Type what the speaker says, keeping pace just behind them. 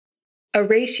a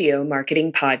Ratio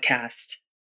marketing podcast.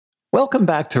 Welcome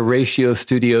back to Ratio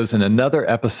Studios and another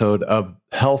episode of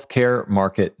Healthcare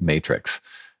Market Matrix.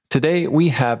 Today, we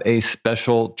have a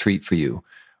special treat for you.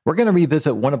 We're going to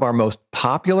revisit one of our most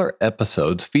popular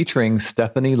episodes featuring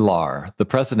Stephanie Lahr, the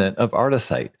president of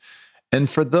Artisight. And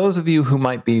for those of you who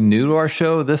might be new to our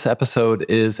show, this episode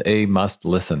is a must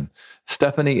listen.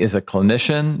 Stephanie is a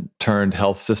clinician turned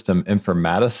health system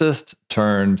informaticist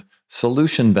turned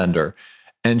solution vendor.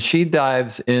 And she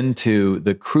dives into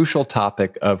the crucial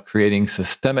topic of creating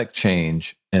systemic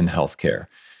change in healthcare.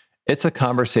 It's a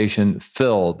conversation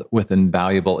filled with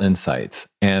invaluable insights.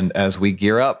 And as we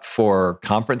gear up for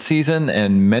conference season,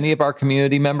 and many of our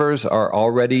community members are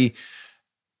already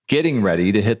getting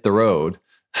ready to hit the road,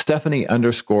 Stephanie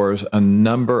underscores a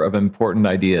number of important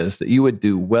ideas that you would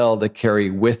do well to carry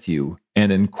with you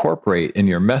and incorporate in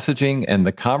your messaging and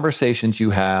the conversations you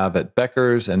have at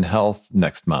Becker's and Health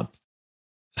next month.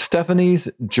 Stephanie's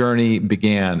journey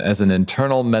began as an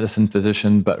internal medicine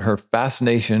physician, but her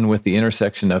fascination with the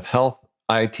intersection of health,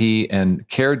 IT, and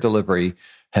care delivery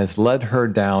has led her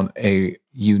down a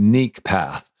unique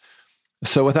path.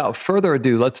 So without further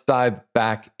ado, let's dive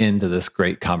back into this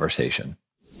great conversation.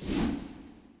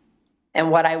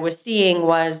 And what I was seeing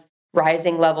was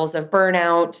rising levels of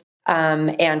burnout,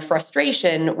 and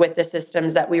frustration with the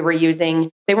systems that we were using.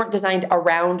 They weren't designed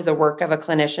around the work of a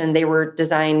clinician. They were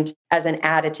designed as an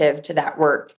additive to that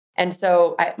work. And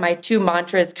so my two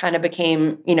mantras kind of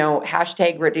became,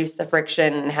 hashtag reduce the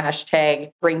friction,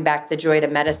 hashtag bring back the joy to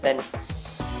medicine.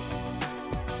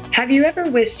 Have you ever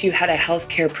wished you had a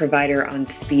healthcare provider on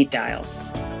speed dial?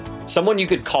 Someone you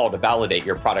could call to validate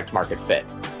your product market fit.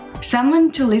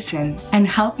 Someone to listen and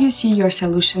help you see your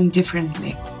solution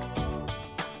differently.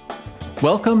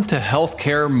 Welcome to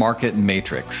Healthcare Market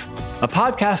Matrix, a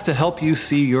podcast to help you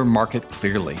see your market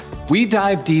clearly. We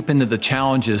dive deep into the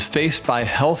challenges faced by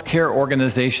healthcare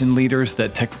organization leaders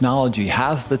that technology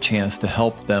has the chance to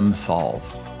help them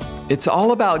solve. It's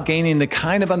all about gaining the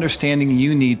kind of understanding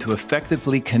you need to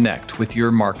effectively connect with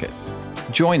your market.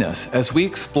 Join us as we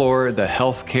explore the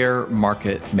Healthcare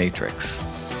Market Matrix.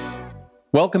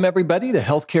 Welcome, everybody, to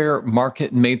Healthcare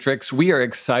Market Matrix. We are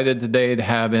excited today to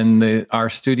have in our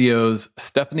studios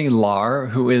Stephanie Lahr,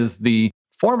 who is the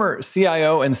former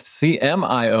CIO and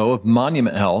CMIO of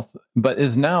Monument Health, but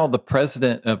is now the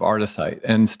president of Artisight.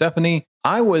 And Stephanie,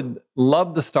 I would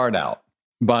love to start out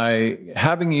by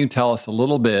having you tell us a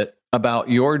little bit about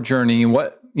your journey.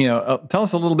 Tell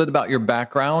us a little bit about your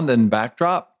background and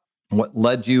backdrop, what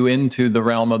led you into the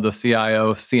realm of the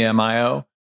CIO, CMIO,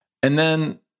 and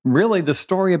then really the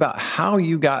story about how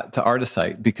you got to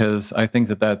Artisight, because I think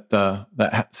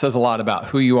that says a lot about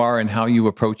who you are and how you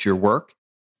approach your work.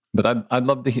 But I'd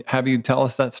love to have you tell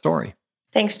us that story.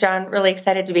 Thanks, John. Really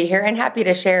excited to be here and happy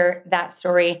to share that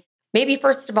story. Maybe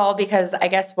first of all, because I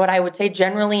guess what I would say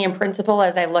generally in principle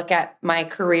as I look at my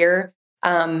career,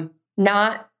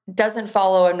 doesn't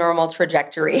follow a normal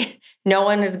trajectory. No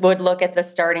one would look at the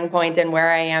starting point and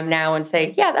where I am now and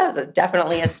say, yeah, that was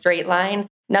definitely a straight line.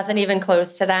 Nothing even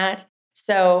close to that.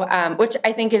 So, which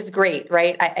I think is great,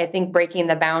 right? I think breaking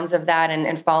the bounds of that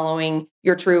and following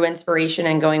your true inspiration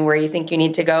and going where you think you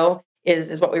need to go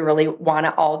is what we really want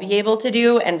to all be able to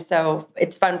do. And so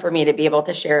it's fun for me to be able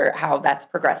to share how that's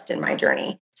progressed in my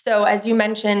journey. So as you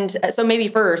mentioned, so maybe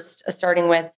first starting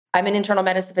with, I'm an internal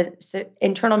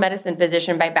medicine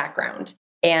physician by background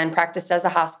and practiced as a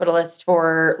hospitalist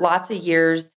for lots of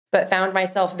years, but found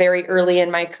myself very early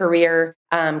in my career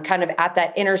kind of at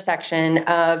that intersection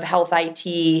of health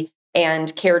IT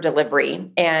and care delivery,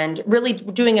 and really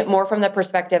doing it more from the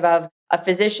perspective of a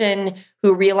physician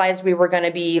who realized we were going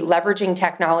to be leveraging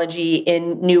technology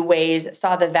in new ways,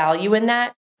 saw the value in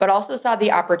that, but also saw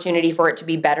the opportunity for it to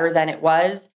be better than it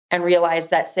was, and realized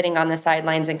that sitting on the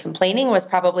sidelines and complaining was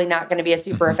probably not going to be a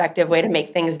super effective way to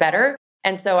make things better.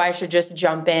 And so I should just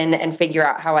jump in and figure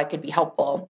out how I could be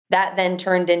helpful. That then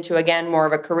turned into, again, more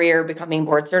of a career, becoming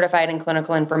board certified in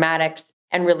clinical informatics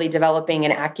and really developing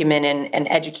an acumen and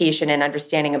education and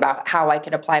understanding about how I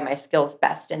could apply my skills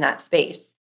best in that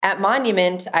space. At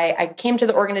Monument, I came to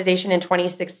the organization in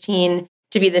 2016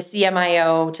 to be the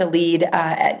CMIO, to lead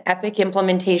an Epic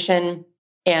implementation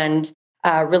and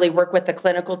really work with the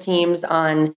clinical teams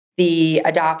on the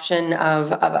adoption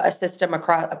of a system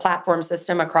across a platform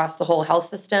system across the whole health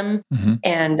system,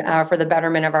 and for the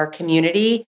betterment of our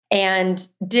community. And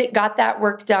got that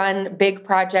work done. Big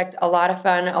project, a lot of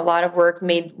fun, a lot of work,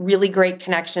 made really great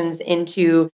connections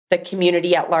into the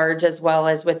community at large, as well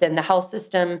as within the health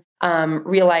system.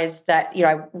 Realized that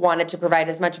I wanted to provide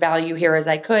as much value here as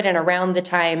I could. And around the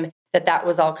time that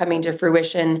was all coming to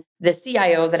fruition, the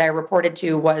CIO that I reported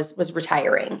to was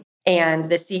retiring. And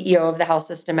the CEO of the health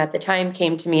system at the time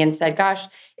came to me and said, gosh,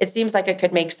 it seems like it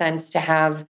could make sense to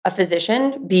have a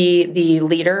physician be the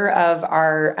leader of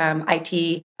our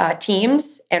IT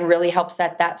teams and really help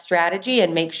set that strategy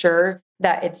and make sure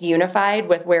that it's unified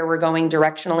with where we're going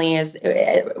directionally as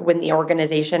when the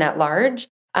organization at large.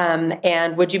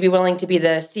 And would you be willing to be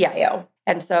the CIO?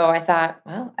 And so I thought,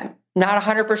 well, I'm not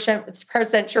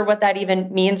 100% sure what that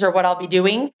even means or what I'll be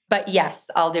doing, but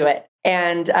yes, I'll do it.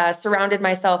 And surrounded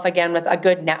myself again with a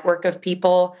good network of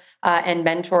people and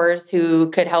mentors who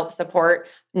could help support,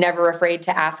 never afraid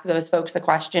to ask those folks a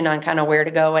question on kind of where to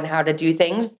go and how to do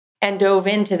things, and dove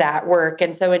into that work.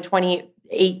 And so in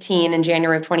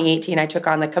January of 2018, I took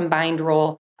on the combined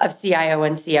role of CIO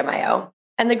and CMIO.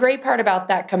 And the great part about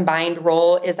that combined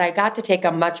role is I got to take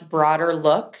a much broader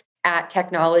look at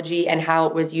technology and how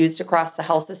it was used across the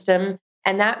health system.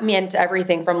 And that meant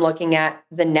everything from looking at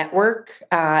the network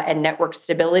and network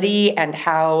stability and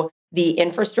how the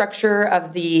infrastructure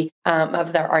of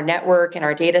our network and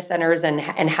our data centers and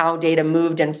how data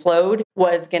moved and flowed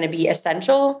was going to be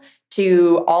essential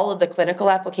to all of the clinical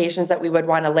applications that we would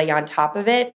want to lay on top of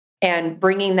it, and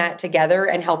bringing that together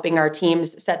and helping our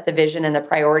teams set the vision and the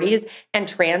priorities and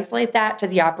translate that to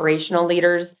the operational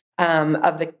leaders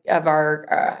of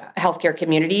our healthcare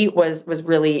community was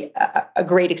really a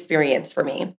great experience for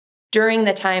me. During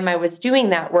the time I was doing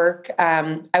that work,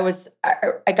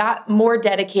 I got more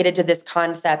dedicated to this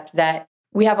concept that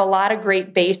we have a lot of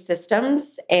great base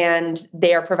systems and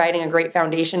they are providing a great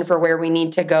foundation for where we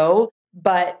need to go,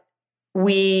 but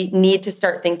we need to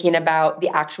start thinking about the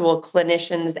actual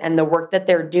clinicians and the work that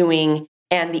they're doing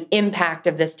and the impact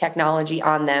of this technology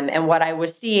on them. And what I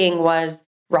was seeing was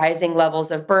rising levels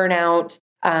of burnout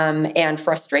and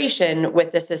frustration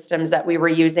with the systems that we were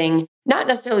using, not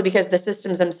necessarily because the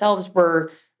systems themselves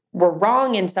were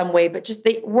wrong in some way, but just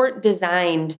they weren't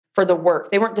designed for the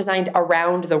work. They weren't designed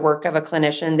around the work of a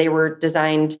clinician. They were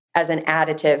designed as an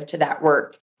additive to that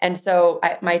work. And so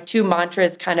my two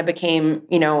mantras kind of became,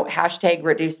 hashtag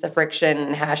reduce the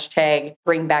friction, hashtag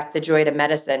bring back the joy to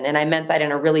medicine. And I meant that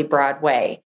in a really broad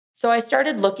way. So I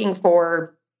started looking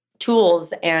for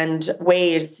tools and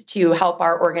ways to help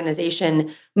our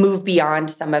organization move beyond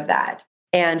some of that.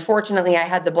 And fortunately, I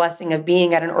had the blessing of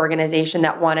being at an organization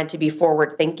that wanted to be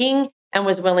forward thinking and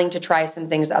was willing to try some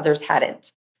things others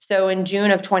hadn't. So in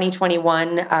June of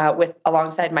 2021,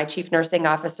 alongside my chief nursing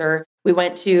officer, we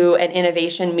went to an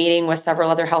innovation meeting with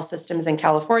several other health systems in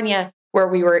California, where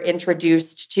we were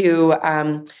introduced to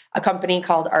a company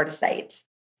called Artisight.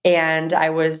 And I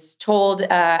was told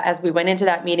as we went into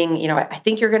that meeting, I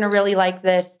think you're going to really like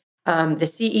this. The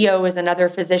CEO is another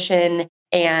physician,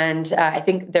 and I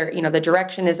think the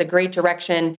direction is a great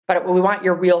direction, but we want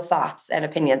your real thoughts and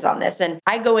opinions on this. And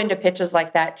I go into pitches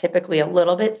like that typically a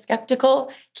little bit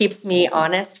skeptical, keeps me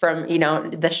honest from,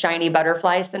 the shiny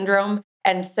butterfly syndrome.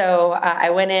 And so I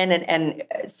went in and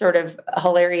sort of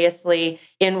hilariously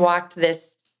in walked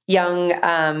this young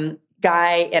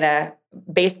guy in a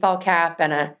baseball cap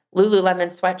and a Lululemon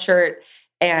sweatshirt.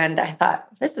 And I thought,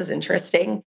 this is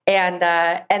interesting. And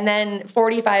then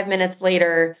 45 minutes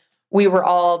later, we were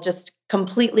all just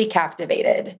completely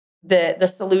captivated. The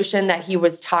solution that he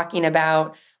was talking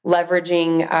about,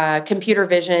 leveraging computer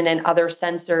vision and other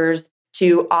sensors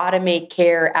to automate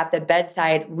care at the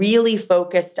bedside, really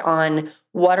focused on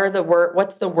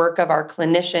what's the work of our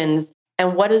clinicians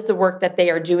and what is the work that they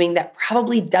are doing that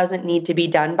probably doesn't need to be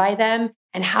done by them.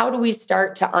 And how do we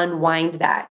start to unwind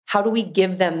that? How do we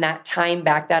give them that time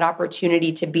back, that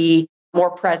opportunity to be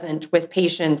more present with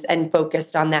patients and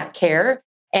focused on that care?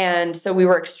 And so we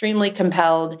were extremely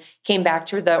compelled, came back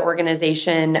to the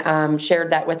organization, shared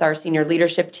that with our senior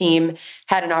leadership team,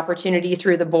 had an opportunity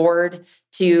through the board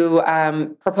to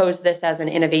propose this as an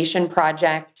innovation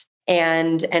project,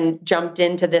 and jumped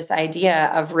into this idea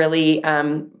of really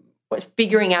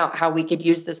figuring out how we could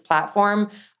use this platform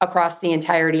across the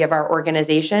entirety of our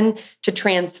organization to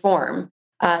transform,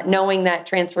 knowing that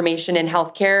transformation in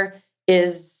healthcare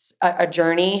is a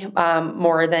journey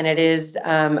more than it is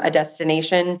a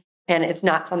destination. And it's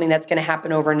not something that's going to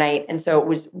happen overnight. And so it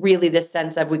was really this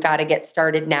sense of we got to get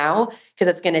started now because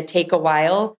it's going to take a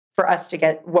while for us to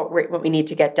get what we need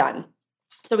to get done.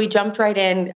 So we jumped right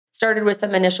in, started with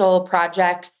some initial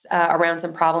projects around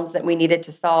some problems that we needed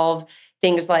to solve,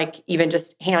 things like even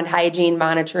just hand hygiene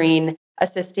monitoring,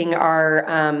 assisting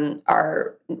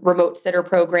our remote sitter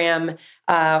program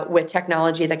with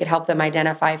technology that could help them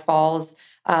identify falls,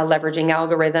 leveraging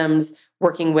algorithms,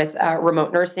 working with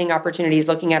remote nursing opportunities,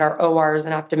 looking at our ORs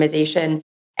and optimization.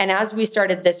 And as we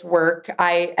started this work,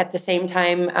 I, at the same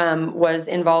time, was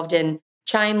involved in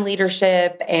chime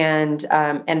leadership and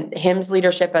HIMSS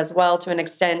leadership as well, to an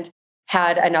extent,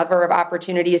 had a number of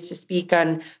opportunities to speak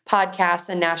on podcasts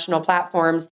and national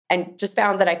platforms, and just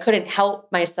found that I couldn't help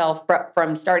myself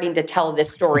from starting to tell this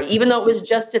story. Even though it was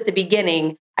just at the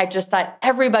beginning, I just thought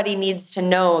everybody needs to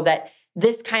know that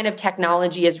this kind of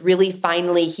technology is really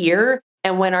finally here.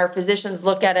 And when our physicians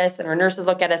look at us and our nurses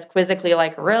look at us quizzically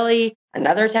like, really?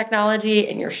 Another technology?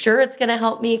 And you're sure it's going to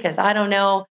help me? Because I don't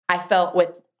know. I felt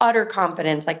with utter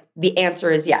confidence, like the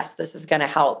answer is yes, this is going to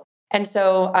help. And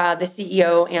so the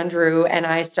CEO, Andrew, and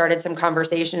I started some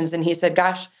conversations, and he said,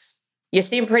 gosh, you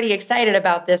seem pretty excited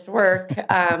about this work.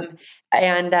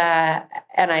 And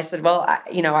I said, well,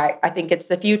 I think it's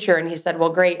the future. And he said, well,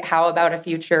 great. How about a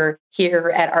future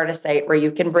here at Artisight where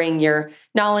you can bring your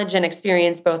knowledge and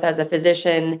experience, both as a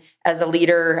physician, as a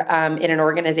leader in an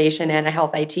organization, and a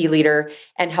health IT leader,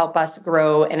 and help us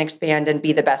grow and expand and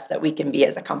be the best that we can be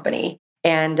as a company.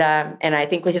 And I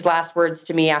think his last words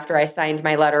to me after I signed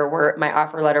my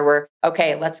offer letter were,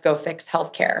 okay, let's go fix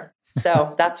healthcare.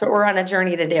 So that's what we're on a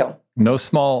journey to do. No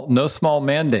small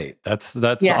mandate. That's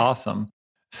Yeah. awesome.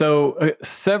 So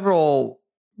several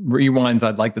rewinds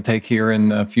I'd like to take here,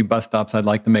 and a few bus stops I'd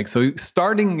like to make. So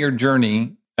starting your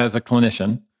journey as a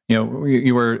clinician,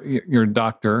 you're a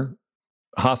doctor,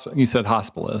 you said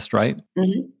hospitalist, right?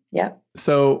 Mm-hmm. Yeah.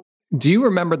 So do you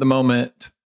remember the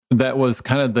moment that was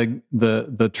kind of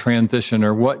the transition,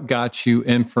 or what got you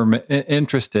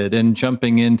interested in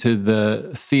jumping into the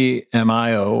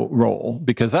CMIO role?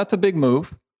 Because that's a big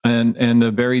move and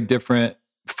a very different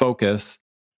focus.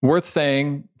 Worth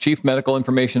saying, chief medical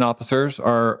information officers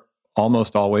are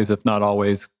almost always, if not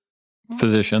always,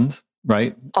 physicians,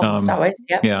 right? Almost always,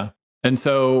 yeah. Yeah. And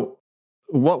so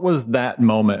what was that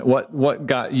moment? What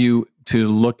got you to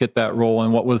look at that role,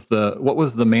 and what was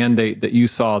the mandate that you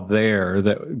saw there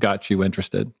that got you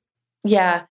interested?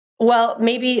 Yeah. Well,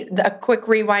 maybe a quick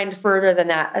rewind further than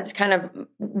that. It's kind of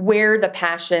where the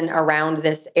passion around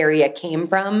this area came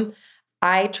from.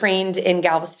 I trained in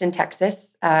Galveston,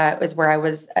 Texas. It was where I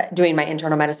was doing my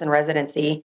internal medicine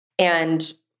residency.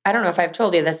 And I don't know if I've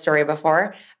told you this story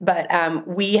before, but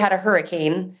we had a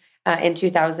hurricane in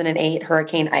 2008,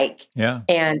 Hurricane Ike. Yeah.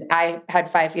 And I had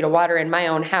 5 feet of water in my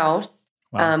own house.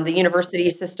 Wow. The university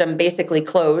system basically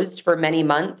closed for many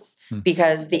months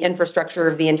because the infrastructure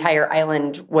of the entire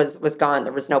island was gone.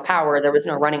 There was no power, there was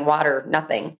no running water,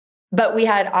 nothing. But we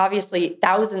had obviously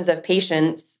thousands of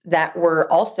patients that were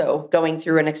also going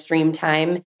through an extreme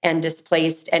time and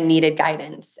displaced and needed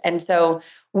guidance. And so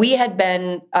we had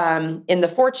been in the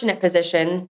fortunate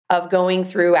position of going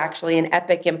through actually an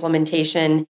Epic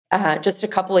implementation just a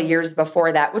couple of years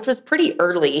before that, which was pretty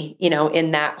early,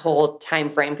 in that whole time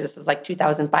frame, because this is like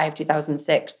 2005,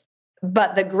 2006.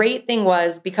 But the great thing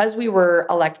was, because we were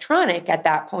electronic at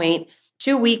that point,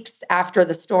 2 weeks after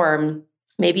the storm,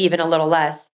 maybe even a little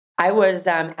less, I was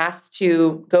asked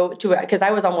to go to, because I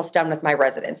was almost done with my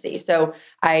residency. So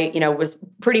I, was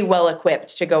pretty well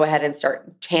equipped to go ahead and start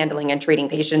handling and treating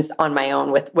patients on my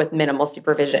own with minimal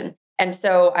supervision. And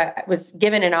so I was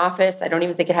given an office. I don't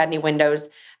even think it had any windows,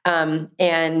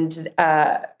 and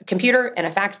a computer and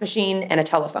a fax machine and a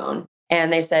telephone.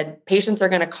 And they said, patients are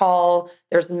going to call.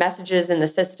 There's messages in the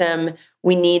system.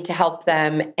 We need to help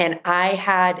them. And I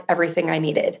had everything I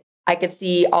needed. I could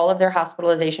see all of their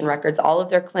hospitalization records, all of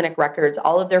their clinic records,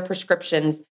 all of their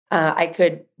prescriptions. I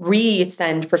could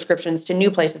resend prescriptions to new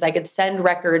places. I could send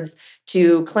records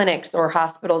to clinics or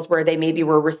hospitals where they maybe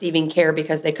were receiving care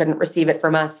because they couldn't receive it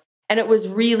from us. And it was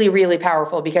really, really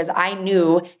powerful, because I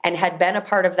knew and had been a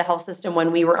part of the health system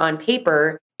when we were on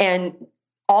paper, and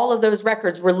all of those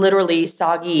records were literally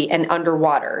soggy and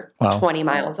underwater. Wow. 20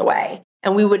 miles away.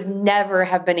 And we would never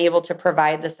have been able to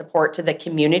provide the support to the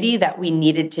community that we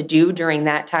needed to do during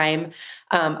that time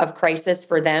of crisis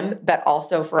for them, but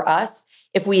also for us,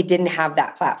 if we didn't have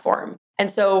that platform. And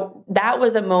so that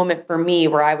was a moment for me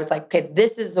where I was like, okay,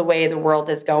 this is the way the world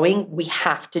is going. We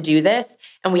have to do this,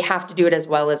 and we have to do it as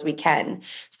well as we can.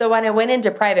 So when I went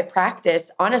into private practice,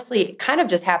 honestly, it kind of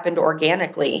just happened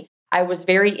organically. I was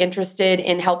very interested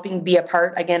in helping be a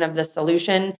part, again, of the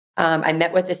solution. I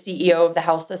met with the CEO of the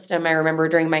health system. I remember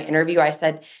during my interview, I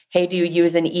said, hey, do you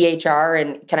use an EHR?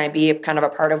 And can I be kind of a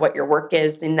part of what your work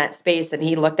is in that space? And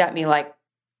he looked at me like,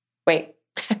 wait,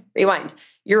 rewind.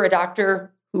 You're a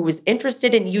doctor who was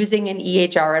interested in using an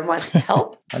EHR and wants to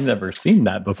help? I've never seen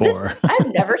that before.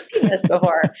 I've never seen this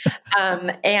before.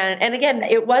 And again,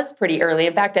 it was pretty early.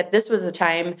 In fact, this was a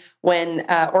time when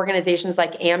organizations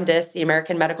like AMDIS, the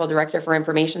American Medical Director for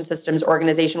Information Systems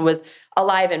organization, was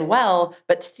alive and well,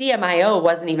 but CMIO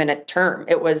wasn't even a term.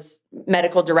 It was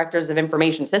Medical Directors of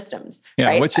Information Systems. Yeah,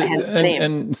 right? which is,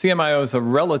 and CMIO is a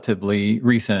relatively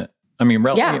recent,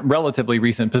 relatively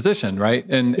recent position, right?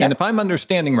 And if I'm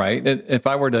understanding right, if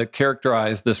I were to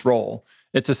characterize this role,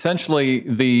 it's essentially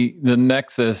the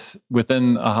nexus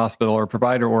within a hospital or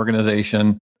provider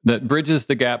organization that bridges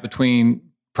the gap between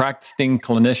practicing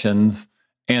clinicians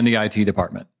and the IT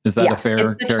department. Is that a fair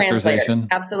characterization? Translator.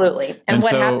 Absolutely. And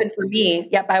what happened for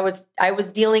me, I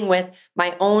was dealing with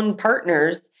my own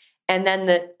partners, and then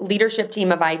the leadership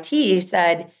team of IT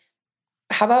said,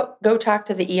 how about go talk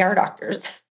to the ER doctors?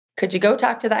 Could you go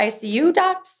talk to the ICU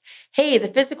docs? Hey, the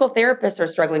physical therapists are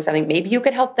struggling something. Maybe you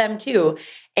could help them too.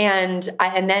 And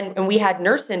we had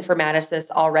nurse informaticists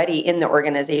already in the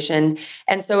organization.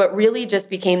 And so it really just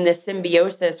became this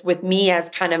symbiosis with me as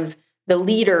kind of the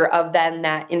leader of then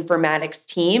that informatics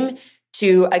team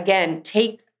to, again,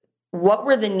 take what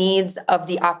were the needs of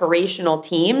the operational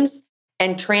teams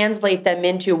and translate them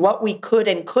into what we could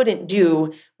and couldn't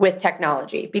do with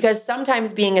technology. Because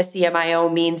sometimes being a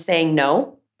CMIO means saying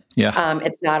no. Yeah.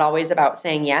 It's not always about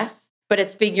saying yes, but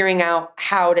it's figuring out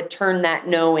how to turn that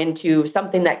no into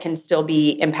something that can still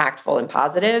be impactful and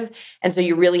positive. And so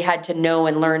you really had to know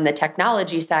and learn the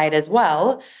technology side as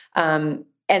well, and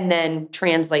then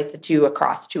translate the two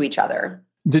across to each other.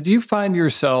 Did you find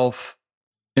yourself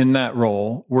in that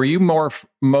role? Were you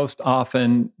most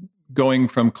often going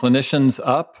from clinicians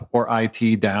up or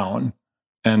IT down?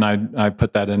 And I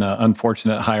put that in an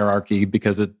unfortunate hierarchy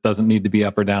because it doesn't need to be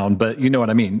up or down, but you know what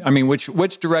I mean. I mean,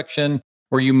 which direction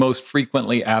were you most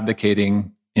frequently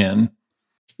advocating in?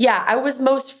 Yeah, I was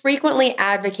most frequently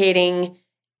advocating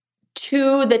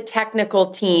to the technical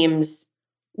teams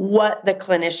what the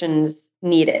clinicians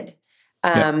needed.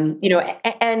 And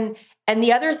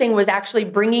the other thing was actually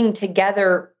bringing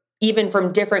together, even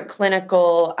from different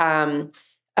clinical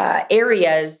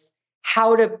areas,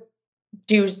 how to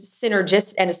do a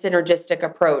synergistic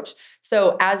approach.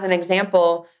 So as an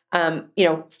example,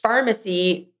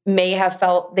 pharmacy may have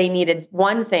felt they needed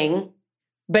one thing,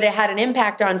 but it had an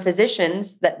impact on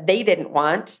physicians that they didn't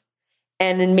want,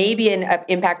 and then maybe an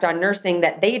impact on nursing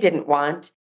that they didn't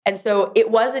want. And so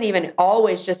it wasn't even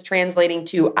always just translating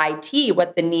to IT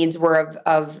what the needs were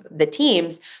of the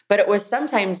teams, but it was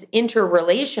sometimes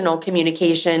interrelational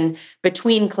communication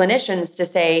between clinicians to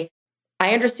say,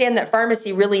 I understand that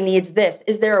pharmacy really needs this.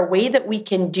 Is there a way that we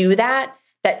can do that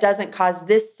doesn't cause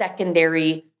this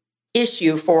secondary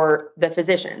issue for the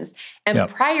physicians? And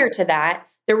prior to that,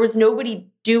 there was nobody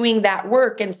doing that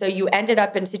work. And so you ended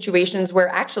up in situations where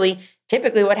actually,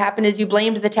 typically what happened is you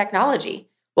blamed the technology.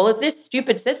 Well, if this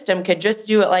stupid system could just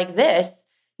do it like this,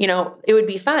 it would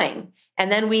be fine.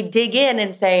 And then we dig in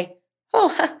and say,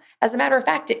 as a matter of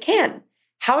fact, it can.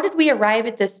 How did we arrive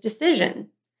at this decision?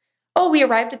 We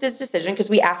arrived at this decision because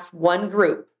we asked one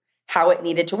group how it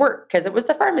needed to work because it was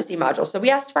the pharmacy module. So we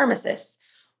asked pharmacists.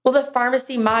 Well, the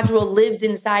pharmacy module lives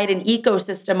inside an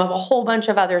ecosystem of a whole bunch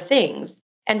of other things.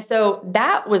 And so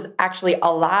that was actually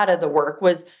a lot of the work,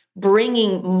 was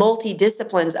bringing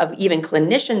multidisciplines of even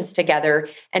clinicians together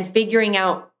and figuring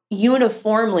out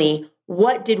uniformly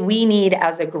what did we need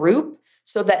as a group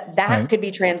so that could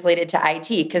be translated to IT.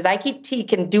 Because IT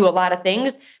can do a lot of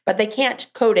things, but they can't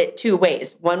code it two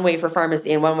ways, one way for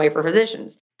pharmacy and one way for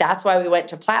physicians. That's why we went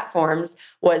to platforms,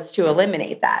 was to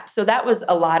eliminate that. So that was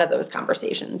a lot of those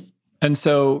conversations. And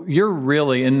so you're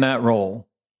really in that role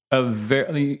of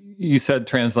you said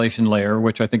translation layer,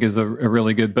 which I think is a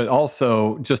really good, but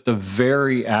also just a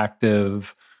very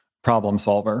active problem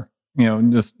solver.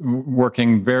 Just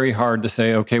working very hard to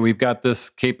say, okay, we've got this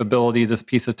capability, this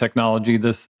piece of technology,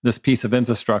 this piece of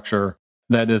infrastructure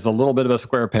that is a little bit of a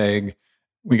square peg.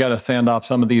 We got to sand off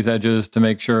some of these edges to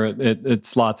make sure it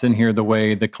slots in here the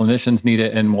way the clinicians need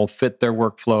it and will fit their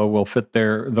workflow, will fit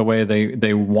the way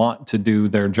they want to do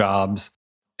their jobs.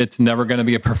 It's never going to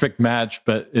be a perfect match,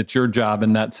 but it's your job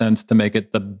in that sense to make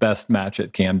it the best match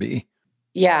it can be.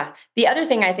 Yeah. The other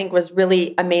thing I think was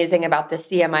really amazing about the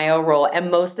CMIO role, and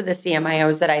most of the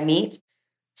CMIOs that I meet,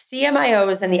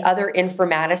 CMIOs and the other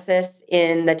informaticists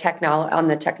on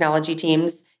the technology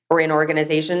teams or in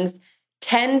organizations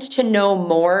tend to know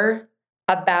more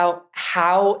about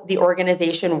how the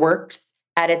organization works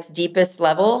at its deepest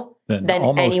level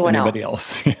than anyone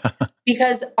else. Yeah.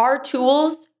 Because our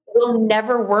tools will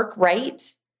never work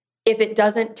right if it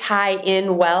doesn't tie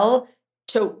in well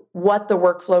to what the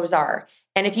workflows are.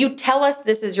 And if you tell us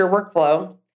this is your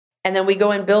workflow And then we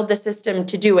go and build the system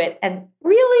to do it. And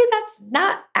really, that's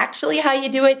not actually how you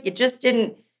do it. You just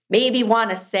didn't maybe want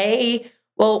to say,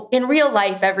 well, in real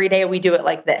life, every day we do it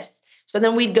like this. So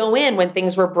then we'd go in when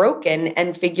things were broken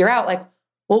and figure out like,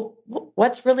 well,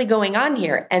 what's really going on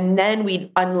here? And then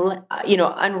we'd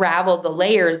unravel the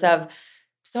layers of,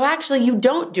 so actually you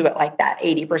don't do it like that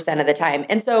 80% of the time.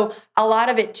 And so a lot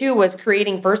of it too was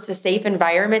creating first a safe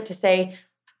environment to say,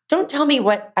 don't tell me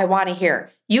what I want to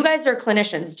hear. You guys are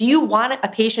clinicians. Do you want a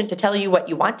patient to tell you what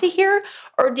you want to hear?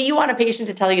 Or do you want a patient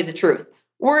to tell you the truth?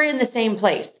 We're in the same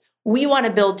place. We want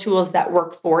to build tools that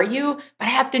work for you, but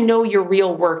I have to know your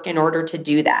real work in order to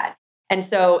do that. And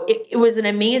so it was an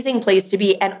amazing place to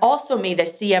be, and also made a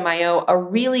CMIO a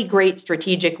really great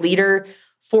strategic leader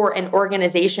for an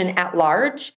organization at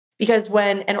large. Because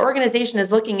when an organization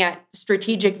is looking at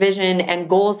strategic vision and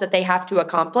goals that they have to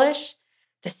accomplish,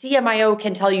 the CMIO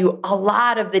can tell you a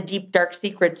lot of the deep, dark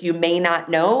secrets you may not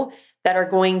know that are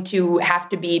going to have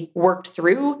to be worked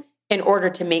through in order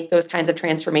to make those kinds of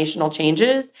transformational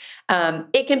changes.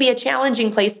 It can be a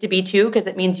challenging place to be too, because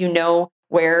it means you know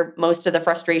where most of the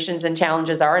frustrations and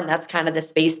challenges are, and that's kind of the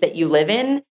space that you live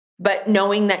in. But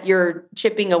knowing that you're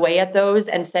chipping away at those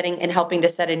and setting and helping to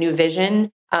set a new vision,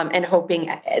 and hoping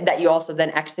that you also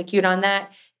then execute on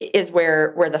that is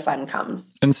where the fun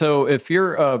comes. And so if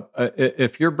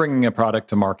you're bringing a product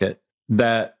to market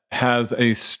that has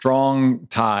a strong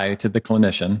tie to the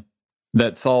clinician,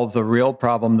 that solves a real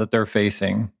problem that they're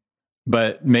facing,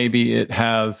 but maybe it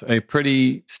has a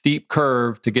pretty steep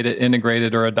curve to get it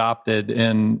integrated or adopted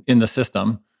in the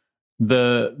system,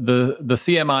 the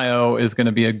CMIO is going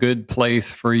to be a good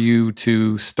place for you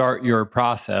to start your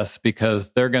process,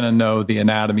 because they're going to know the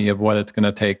anatomy of what it's going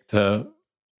to take to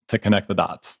connect the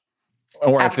dots,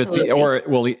 or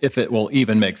if it will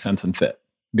even make sense and fit.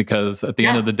 Because at the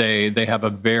end of the day, they have a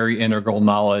very integral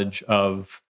knowledge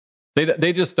of.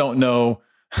 They just don't know.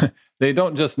 They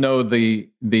don't just know the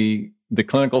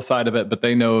clinical side of it, but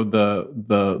they know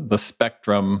the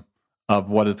spectrum of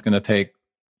what it's going to take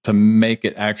to make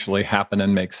it actually happen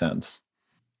and make sense.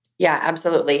 Yeah,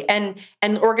 absolutely. And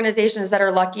organizations that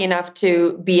are lucky enough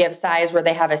to be of size where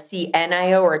they have a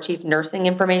CNIO or a Chief Nursing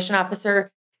Information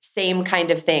Officer, same kind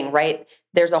of thing, right?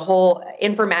 There's a whole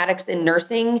informatics in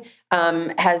nursing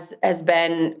has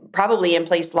been probably in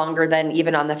place longer than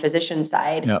even on the physician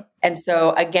side. Yep. And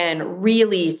so again,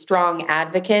 really strong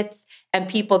advocates and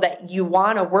people that you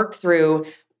want to work through.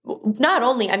 Not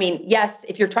only, yes,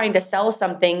 if you're trying to sell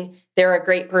something, they're a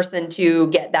great person to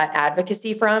get that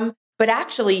advocacy from, but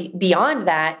actually beyond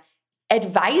that,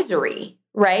 advisory,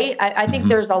 right? I think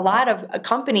there's a lot of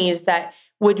companies that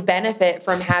would benefit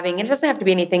from having, it doesn't have to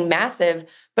be anything massive,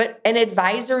 but an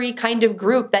advisory kind of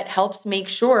group that helps make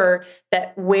sure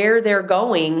that where they're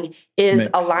going is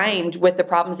aligned with the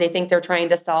problems they think they're trying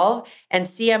to solve. And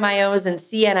CMIOs and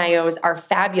CNIOs are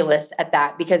fabulous at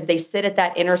that, because they sit at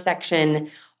that intersection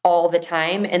all the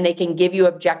time and they can give you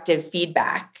objective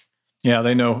feedback. Yeah,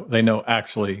 they know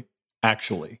actually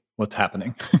what's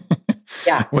happening.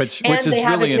 Yeah. which and is they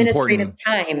have really administrative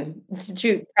important. time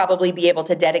to probably be able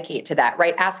to dedicate to that,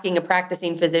 right? Asking a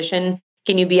practicing physician,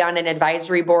 can you be on an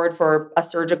advisory board for a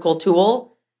surgical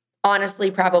tool?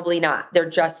 Honestly, probably not. They're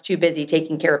just too busy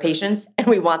taking care of patients, and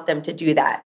we want them to do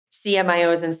that.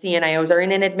 CMIOs and CNIOs are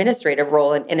in an administrative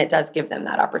role, and it does give them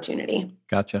that opportunity.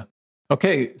 Gotcha.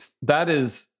 Okay, that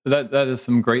is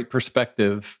some great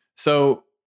perspective. So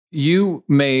you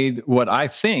made what I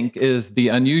think is the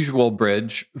unusual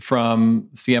bridge from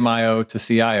CMIO to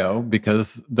CIO,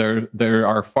 because there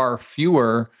are far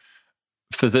fewer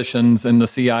physicians in the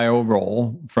CIO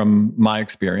role from my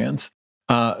experience.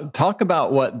 Talk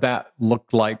about what that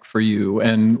looked like for you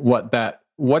and what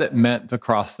it meant to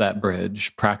cross that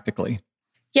bridge practically.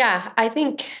 Yeah, I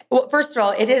think, well, first of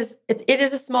all, it is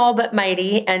a small but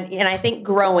mighty and I think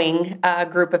growing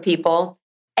group of people.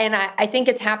 And I think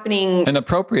it's happening. And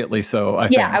appropriately so, I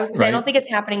think. Yeah, I was going to say, I don't think it's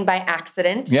happening by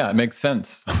accident. Yeah, it makes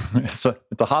sense. It's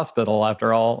a hospital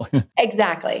after all.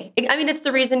 Exactly. It's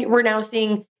the reason we're now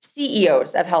seeing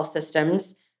CEOs of health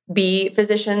systems be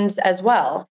physicians as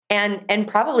well. And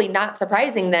probably not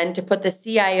surprising then to put the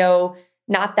CIO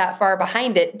not that far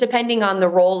behind it, depending on the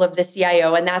role of the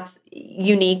CIO. And that's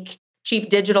unique. Chief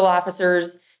digital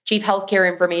officers, chief healthcare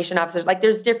information officers, like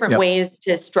there's different ways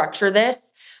to structure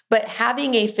this. But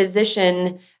having a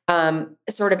physician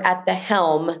sort of at the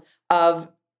helm of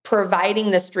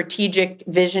providing the strategic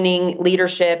visioning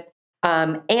leadership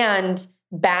and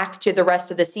back to the rest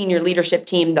of the senior leadership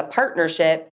team, the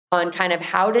partnership on kind of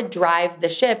how to drive the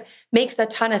ship makes a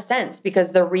ton of sense,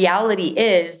 because the reality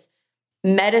is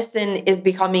medicine is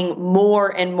becoming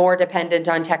more and more dependent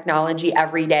on technology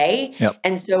every day. Yep.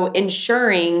 And so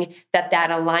ensuring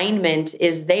that alignment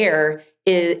is there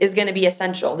is going to be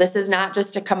essential. This is not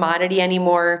just a commodity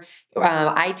anymore.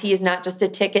 IT is not just a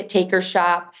ticket taker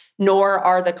shop, nor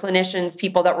are the clinicians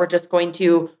people that we're just going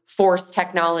to force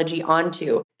technology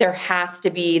onto. There has to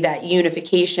be that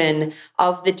unification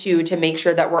of the two to make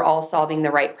sure that we're all solving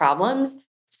the right problems.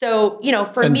 So,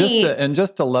 for me,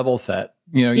 just to level set,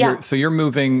 you're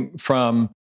moving from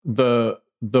the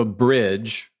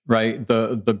bridge, right?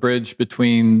 The bridge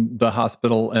between the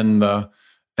hospital and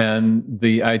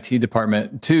the IT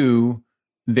department to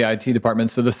the IT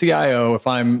department. So the CIO, if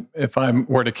I'm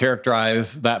were to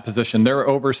characterize that position, they're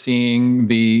overseeing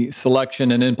the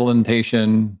selection and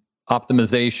implementation,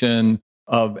 optimization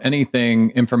of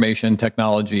anything information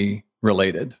technology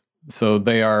related. So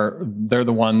they're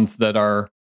the ones that are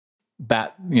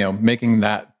making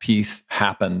that piece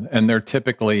happen, and they're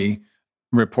typically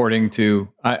reporting to.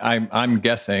 I'm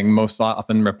guessing most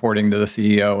often reporting to the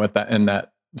CEO in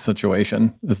that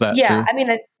situation. Is that true? I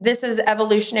mean, this is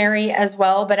evolutionary as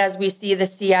well, but as we see the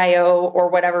CIO or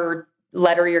whatever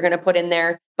letter you're going to put in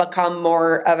there become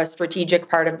more of a strategic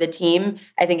part of the team,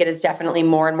 I think it is definitely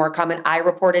more and more common. I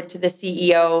reported to the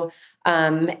CEO,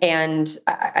 and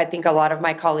I think a lot of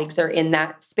my colleagues are in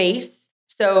that space.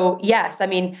 So yes, I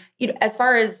mean, as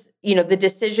far as, the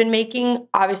decision-making,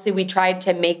 obviously we tried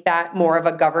to make that more of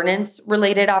a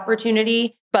governance-related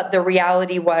opportunity, but the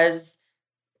reality was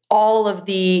all of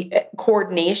the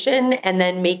coordination and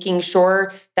then making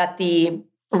sure that the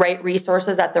right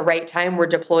resources at the right time were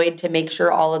deployed to make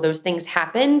sure all of those things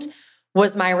happened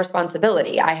was my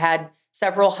responsibility. I had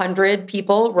several hundred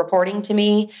people reporting to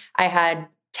me. I had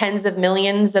tens of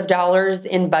millions of dollars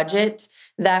in budget.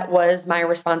 That was my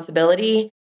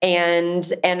responsibility, and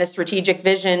a strategic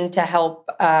vision to help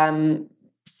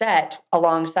set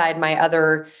alongside my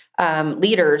other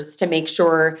leaders to make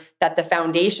sure that the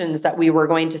foundations that we were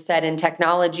going to set in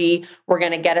technology were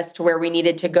going to get us to where we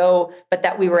needed to go, but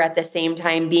that we were at the same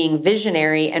time being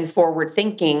visionary and forward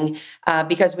thinking,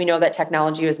 because we know that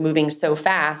technology was moving so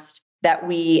fast that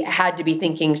we had to be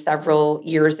thinking several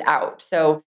years out.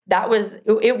 So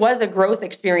it was a growth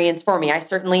experience for me. I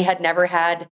certainly had never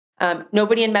had,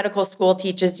 nobody in medical school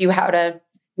teaches you how to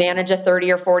manage a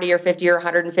 30 or 40 or 50 or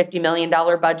 $150 million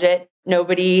budget.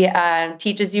 Nobody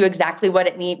teaches you exactly what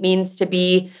it means to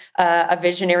be a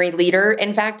visionary leader.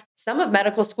 In fact, some of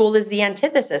medical school is the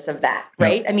antithesis of that,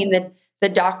 right? Yep. I mean, the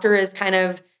doctor is kind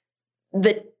of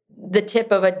the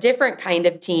tip of a different kind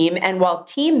of team. And while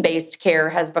team-based care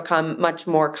has become much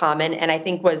more common, and I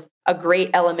think was a great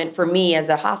element for me as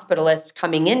a hospitalist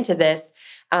coming into this,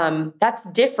 that's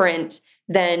different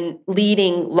than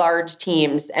leading large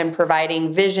teams and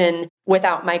providing vision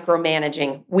without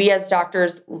micromanaging. We as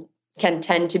doctors can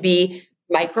tend to be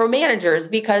micromanagers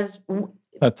because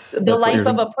the life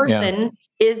of a person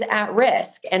is at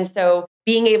risk. And so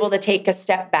being able to take a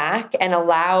step back and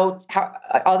allow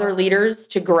other leaders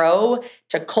to grow,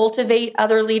 to cultivate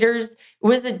other leaders,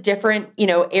 was a different,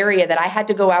 area that I had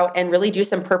to go out and really do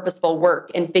some purposeful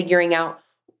work in figuring out,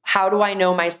 how do I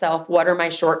know myself? What are my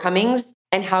shortcomings?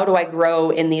 And how do I grow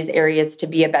in these areas to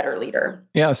be a better leader?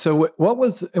 Yeah. So what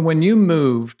was, when you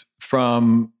moved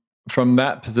from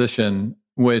that position,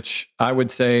 which I would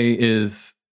say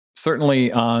is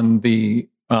certainly on the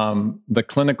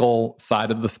clinical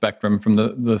side of the spectrum from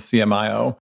the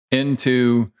CMIO,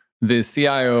 into the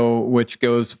CIO, which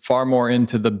goes far more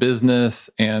into the business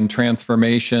and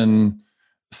transformation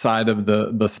side of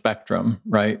the spectrum,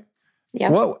 right?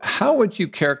 Yeah. How would you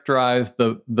characterize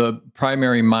the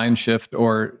primary mind shift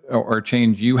or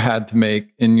change you had to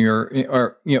make in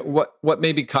what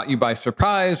maybe caught you by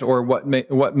surprise, or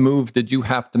what move did you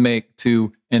have to make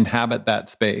to inhabit that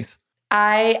space?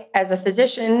 I, as a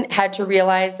physician, had to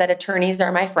realize that attorneys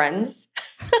are my friends.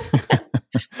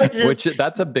 Which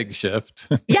that's a big shift.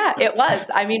 Yeah, it was.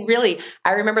 I mean, really,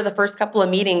 I remember the first couple of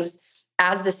meetings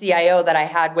as the CIO that I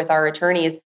had with our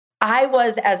attorneys. I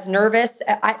was as nervous.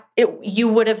 You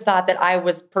would have thought that I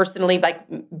was personally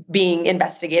being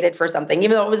investigated for something,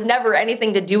 even though it was never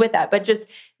anything to do with that. But just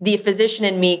the physician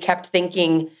in me kept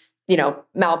thinking,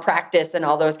 malpractice and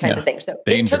all those kinds of things. So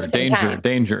it took some time.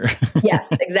 Danger.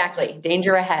 Yes, exactly.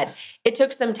 Danger ahead. It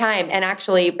took some time. And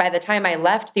actually, by the time I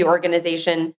left the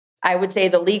organization, I would say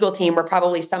the legal team were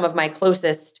probably some of my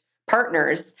closest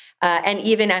partners. And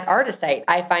even at Artisight,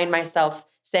 I find myself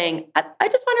saying, I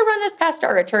just want to run this past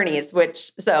our attorneys,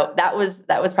 so that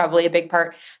was probably a big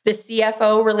part. The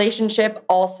CFO relationship,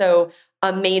 also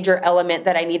a major element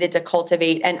that I needed to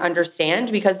cultivate and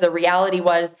understand, because the reality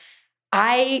was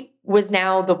I was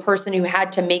now the person who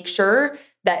had to make sure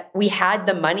that we had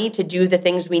the money to do the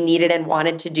things we needed and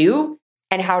wanted to do,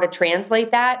 and how to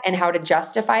translate that and how to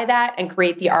justify that and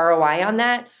create the ROI on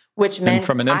that, which meant and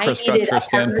from an infrastructure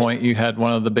standpoint, you had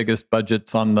one of the biggest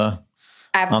budgets on the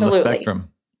spectrum.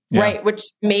 Yeah. Right, which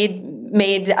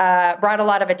brought a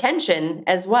lot of attention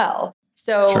as well.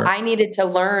 So sure. I needed to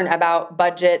learn about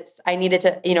budgets. I needed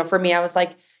to, for me, I was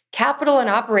like, capital and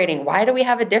operating, why do we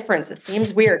have a difference? It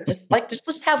seems weird.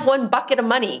 Just have one bucket of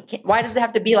money. Why does it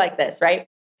have to be like this, right?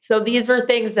 So these were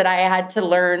things that I had to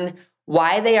learn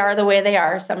why they are the way they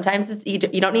are. Sometimes you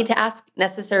don't need to ask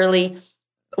necessarily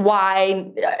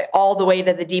why all the way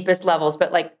to the deepest levels,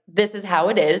 but like, this is how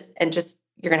it is. And just,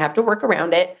 you're going to have to work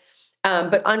around it.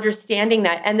 But understanding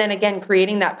that, and then again,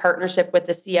 creating that partnership with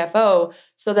the CFO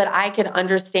so that I could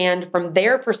understand from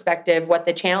their perspective what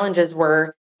the challenges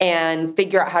were and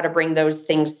figure out how to bring those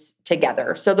things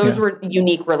together. So those were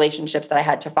unique relationships that I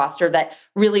had to foster that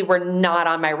really were not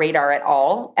on my radar at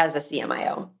all as a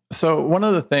CMIO. So one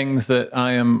of the things that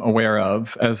I am aware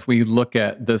of as we look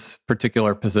at this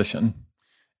particular position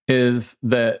is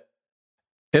that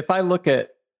if I look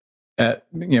at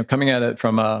coming at it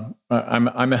from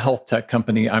I'm a health tech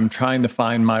company. I'm trying to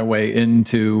find my way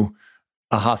into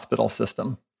a hospital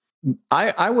system.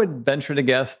 I would venture to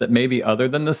guess that maybe other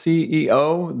than the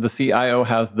CEO, the CIO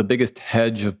has the biggest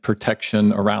hedge of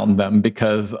protection around them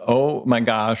because, oh my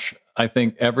gosh, I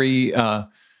think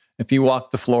if you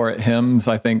walk the floor at HIMSS,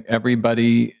 I think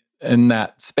everybody in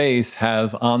that space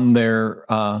has on their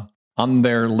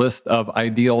list of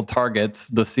ideal targets,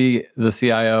 the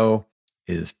CIO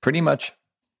is pretty much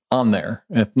on there.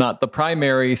 If not the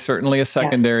primary, certainly a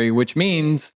secondary, which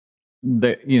means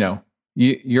that,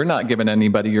 you're not giving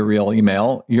anybody your real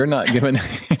email. You're not giving,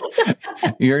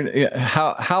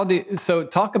 so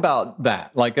talk about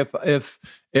that. Like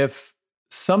if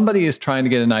somebody is trying to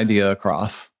get an idea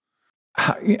across,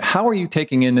 how are you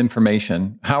taking in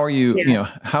information? How are you,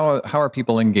 how are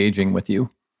people engaging with you?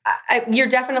 You're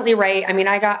definitely right. I mean,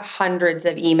 I got hundreds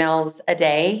of emails a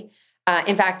day.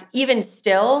 In fact, even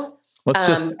still,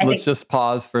 let's just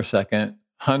pause for a second.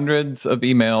 Hundreds of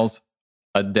emails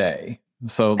a day.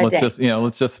 So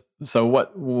so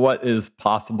what is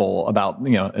possible about,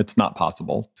 it's not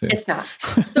possible to. It's not.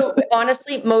 So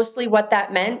honestly, mostly what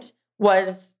that meant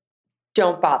was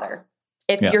don't bother.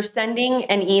 If you're sending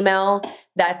an email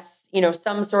that's,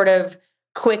 some sort of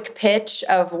quick pitch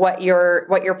of what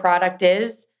your product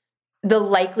is, the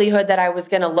likelihood that I was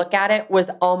going to look at it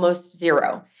was almost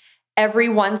zero. Every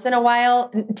once in a while,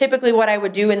 typically what I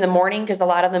would do in the morning, because a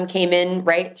lot of them came in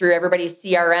right through everybody's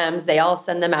CRMs, they all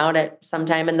send them out at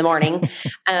sometime in the morning.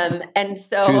 And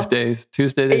so Tuesday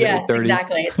to 8:30. Yes,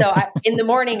 exactly. So in the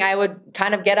morning, I would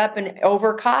kind of get up and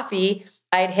over coffee,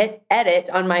 I'd hit edit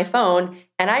on my phone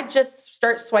and I'd just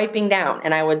start swiping down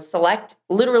and I would select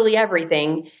literally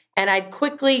everything. And I'd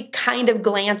quickly kind of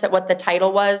glance at what the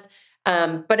title was.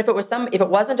 But if it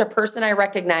wasn't a person I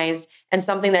recognized and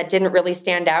something that didn't really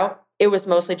stand out, it was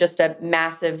mostly just a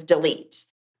massive delete.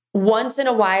 Once in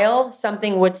a while,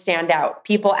 something would stand out.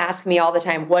 People ask me all the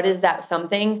time, what is that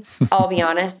something? I'll be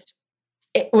honest.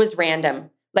 It was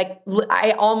random. Like,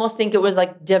 I almost think it was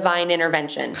like divine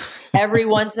intervention. Every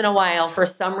once in a while, for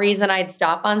some reason, I'd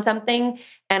stop on something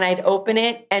and I'd open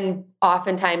it and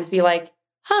oftentimes be like,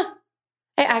 I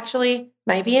actually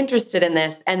might be interested in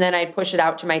this. And then I'd push it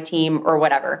out to my team or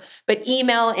whatever. But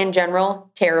email in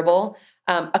general, terrible.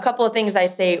 A couple of things I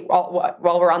say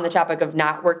while we're on the topic of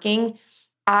not working.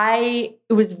 It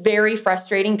was very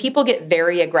frustrating. People get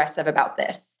very aggressive about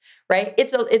this, right?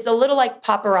 It's a little like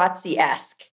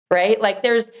paparazzi-esque, right? Like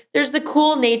there's the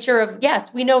cool nature of,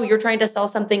 yes, we know you're trying to sell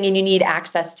something and you need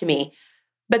access to me.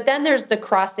 But then there's the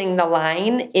crossing the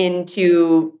line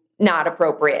into not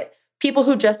appropriate. People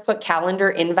who just put calendar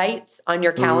invites on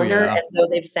your calendar as though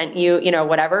they've sent you,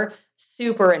 whatever,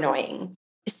 super annoying.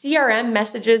 CRM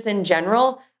messages in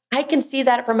general, I can see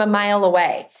that from a mile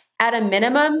away. At a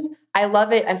minimum, I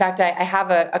love it. In fact, I have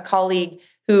a colleague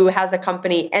who has a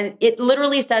company and it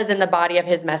literally says in the body of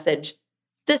his message,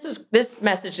 this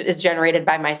message is generated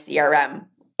by my CRM.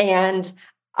 And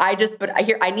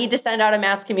I need to send out a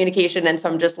mass communication. And so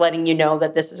I'm just letting you know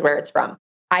that this is where it's from.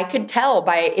 I could tell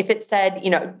by if it said,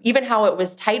 even how it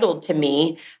was titled to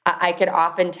me, I could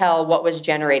often tell what was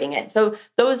generating it. So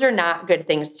those are not good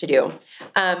things to do.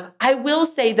 I will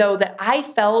say though that I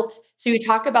felt, so you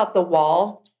talk about the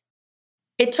wall,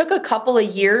 it took a couple of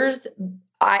years.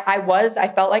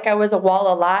 I felt like I was a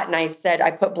wall a lot. And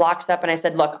I put blocks up and I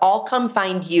said, look, I'll come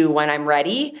find you when I'm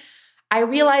ready. I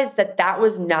realized that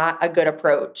was not a good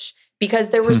approach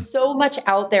because there was so much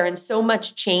out there and so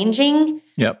much changing.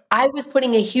 Yep. I was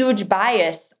putting a huge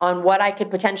bias on what I could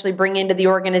potentially bring into the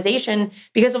organization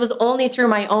because it was only through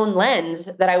my own lens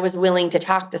that I was willing to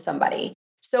talk to somebody.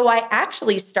 So I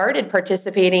actually started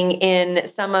participating in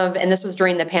some of, and this was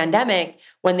during the pandemic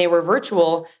when they were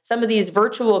virtual, some of these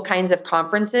virtual kinds of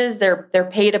conferences. They're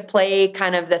pay to play,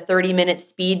 kind of the 30-minute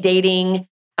speed dating.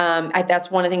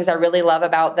 That's one of the things I really love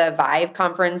about the Vive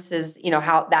conference is,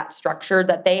 how that structure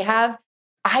that they have.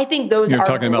 I think those You're are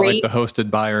talking about like great. the hosted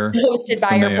buyer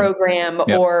Buyer program,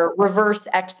 yep, or reverse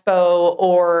expo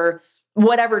or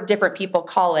whatever different people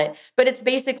call it. But it's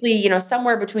basically,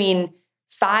 somewhere between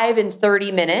 5 and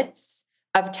 30 minutes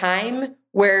of time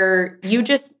where you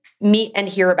just meet and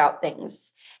hear about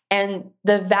things. And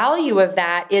the value of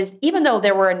that is, even though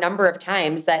there were a number of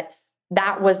times that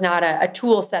was not a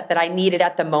tool set that I needed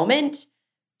at the moment,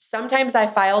 sometimes I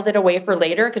filed it away for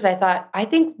later because I thought, I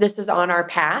think this is on our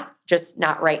path, just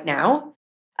not right now.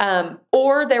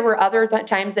 Or there were other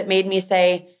times that made me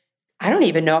say, I don't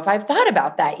even know if I've thought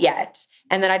about that yet.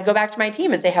 And then I'd go back to my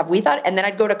team and say, have we thought? And then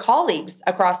I'd go to colleagues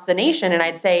across the nation and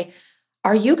I'd say,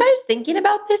 are you guys thinking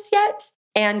about this yet?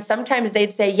 And sometimes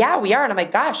they'd say, yeah, we are. And I'm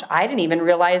like, gosh, I didn't even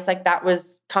realize like that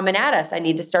was coming at us. I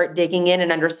need to start digging in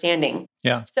and understanding.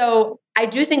 Yeah. So I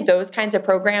do think those kinds of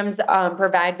programs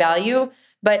provide value,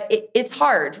 but it's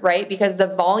hard, right? Because the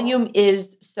volume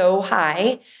is so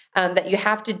high that you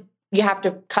have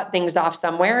to cut things off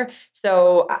somewhere.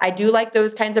 So I do like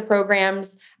those kinds of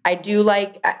programs. I do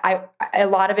like, a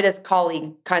lot of it is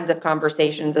colleague kinds of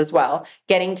conversations as well.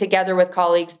 Getting together with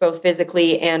colleagues, both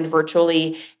physically and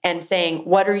virtually, and saying,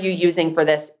 what are you using for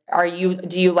this?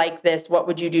 Do you like this? What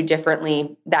would you do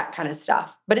differently? That kind of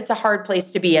stuff. But it's a hard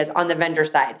place to be as on the vendor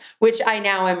side, which I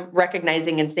now am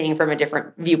recognizing and seeing from a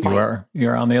different viewpoint.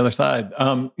 You're on the other side.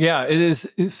 Yeah, it is.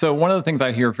 So one of the things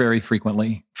I hear very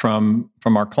frequently from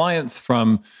our clients,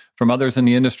 from others in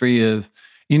the industry is,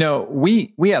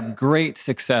 we have great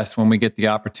success when we get the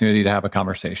opportunity to have a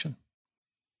conversation.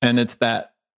 And it's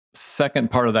that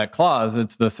second part of that clause,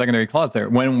 it's the secondary clause there.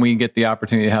 When we get the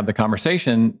opportunity to have the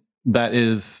conversation, that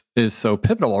is so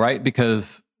pivotal, right?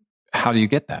 Because how do you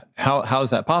get that? How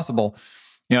is that possible?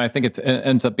 I think it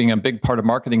ends up being a big part of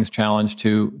marketing's challenge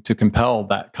to compel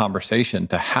that conversation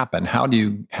to happen. How do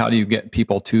you get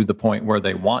people to the point where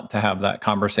they want to have that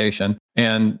conversation?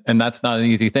 And that's not an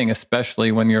easy thing,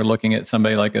 especially when you're looking at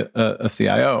somebody like a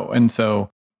CIO. And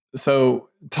so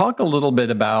talk a little bit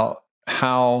about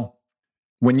how,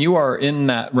 when you are in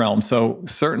that realm. So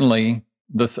certainly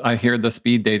I hear the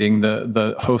speed dating,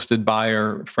 the hosted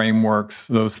buyer frameworks,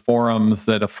 those forums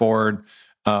that afford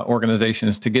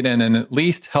organizations to get in and at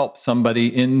least help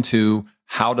somebody into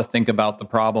how to think about the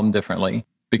problem differently,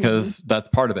 because that's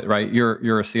part of it, right?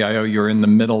 You're a CIO. You're in the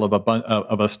middle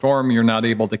of a storm. You're not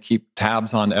able to keep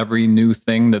tabs on every new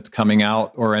thing that's coming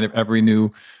out or every new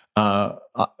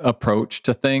approach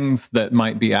to things that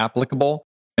might be applicable.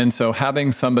 And so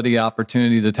having somebody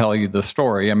opportunity to tell you the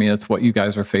story, I mean, it's what you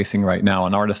guys are facing right now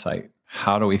in Artisight.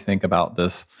 How do we think about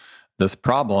this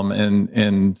problem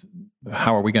and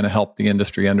how are we going to help the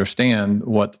industry understand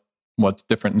what's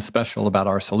different and special about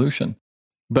our solution?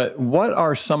 But what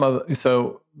are some of,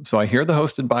 so I hear the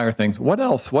hosted buyer things. What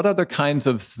else? What other kinds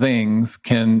of things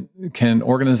can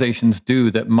organizations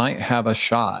do that might have a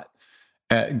shot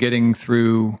at getting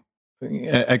through?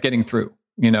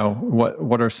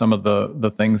 What are some of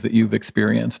the things that you've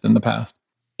experienced in the past?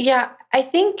 Yeah, I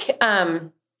think,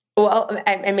 and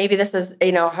maybe this is,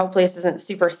 hopefully this isn't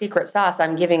super secret sauce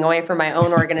I'm giving away for my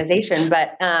own organization,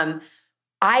 but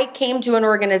I came to an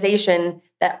organization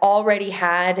that already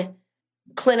had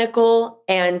clinical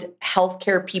and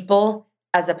healthcare people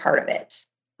as a part of it.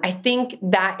 I think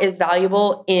that is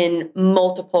valuable in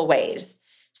multiple ways.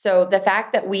 So the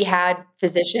fact that we had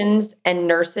physicians and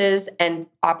nurses and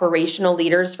operational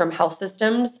leaders from health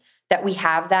systems, that we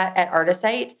have that at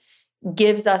Artisight,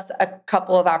 gives us a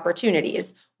couple of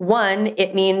opportunities. One,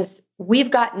 it means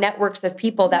we've got networks of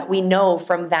people that we know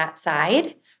from that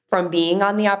side, from being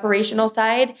on the operational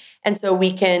side. And so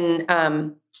we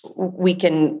can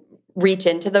reach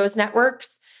into those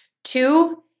networks.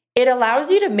 Two, it allows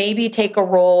you to maybe take a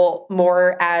role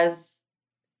more as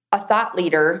a thought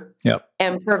leader. Yep.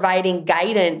 And providing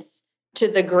guidance to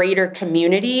the greater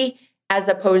community as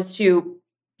opposed to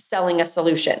selling a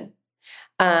solution.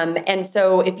 And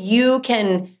so if you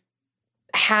can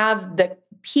have the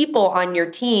people on your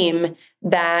team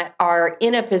that are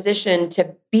in a position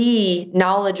to be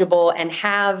knowledgeable and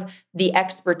have the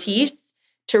expertise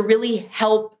to really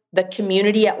help the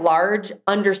community at large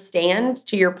understand,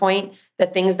 to your point, the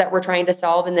things that we're trying to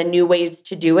solve and the new ways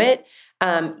to do it,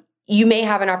 you may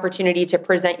have an opportunity to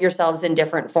present yourselves in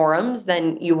different forums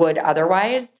than you would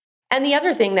otherwise. And the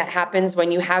other thing that happens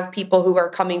when you have people who are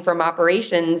coming from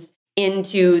operations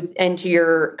into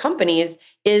your companies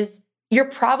is you're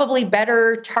probably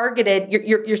better targeted.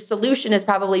 Your solution is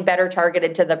probably better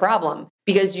targeted to the problem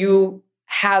because you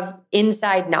have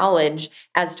inside knowledge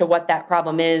as to what that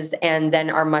problem is, and then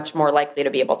are much more likely to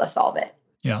be able to solve it.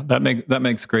 Yeah, that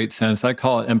makes great sense. I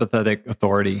call it empathetic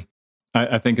authority.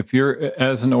 I think if you're,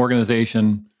 as an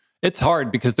organization, it's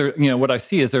hard because what I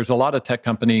see is there's a lot of tech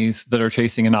companies that are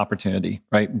chasing an opportunity,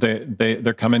 right?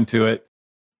 They're coming to it,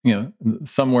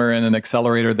 somewhere in an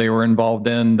accelerator they were involved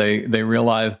in. They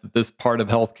realized that this part of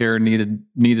healthcare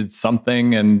needed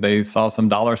something, and they saw some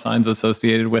dollar signs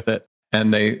associated with it,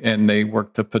 and they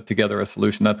worked to put together a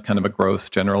solution. That's kind of a gross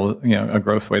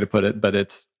way to put it, but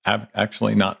it's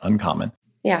actually not uncommon.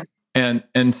 Yeah,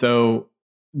 and so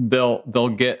they'll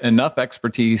get enough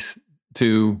expertise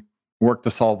to work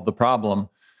to solve the problem.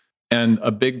 And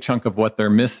a big chunk of what they're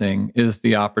missing is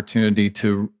the opportunity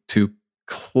to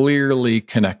clearly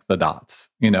connect the dots,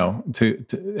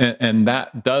 and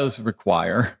that does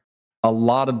require a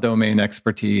lot of domain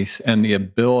expertise and the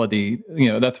ability,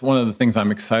 that's one of the things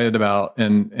I'm excited about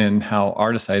and how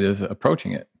Artisight is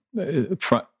approaching it.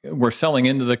 We're selling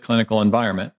into the clinical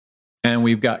environment, and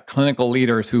we've got clinical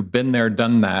leaders who've been there,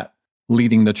 done that,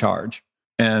 leading the charge.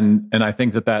 And I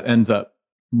think that ends up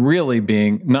really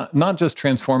being not just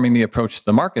transforming the approach to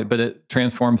the market, but it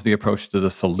transforms the approach to the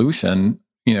solution.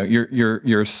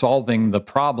 You're solving the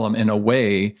problem in a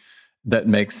way that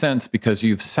makes sense because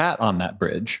you've sat on that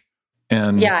bridge.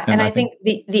 And I think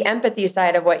the empathy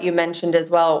side of what you mentioned as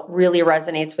well really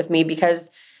resonates with me,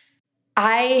 because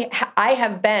I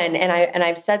have been, and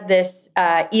I've said this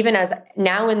even as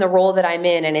now in the role that I'm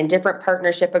in and in different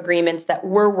partnership agreements that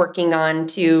we're working on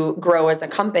to grow as a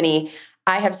company,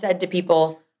 I have said to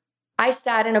people, I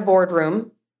sat in a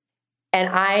boardroom and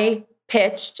I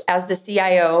pitched as the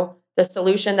CIO the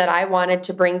solution that I wanted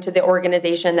to bring to the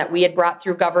organization that we had brought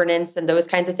through governance and those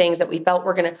kinds of things that we felt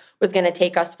was going to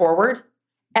take us forward.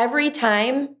 Every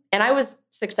time, and I was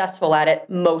successful at it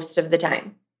most of the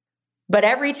time, but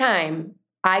every time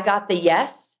I got the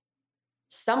yes,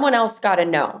 someone else got a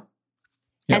no.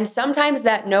 Yep. And sometimes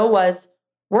that no was,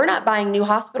 we're not buying new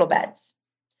hospital beds.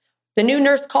 The new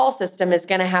nurse call system is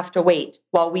going to have to wait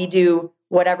while we do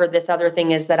whatever this other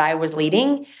thing is that I was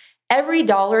leading. Every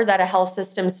dollar that a health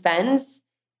system spends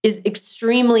is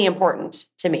extremely important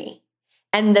to me.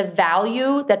 And the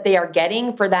value that they are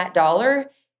getting for that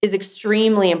dollar is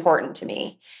extremely important to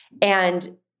me.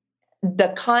 And the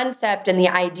concept and the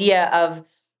idea of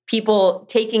people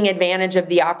taking advantage of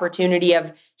the opportunity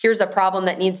of, here's a problem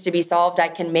that needs to be solved, I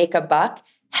can make a buck.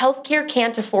 Healthcare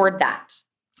can't afford that.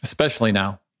 Especially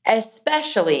now,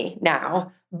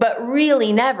 but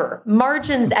really never.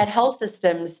 Margins at health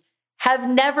systems have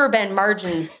never been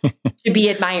margins to be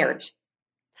admired.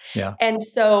 Yeah. And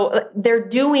so they're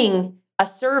doing a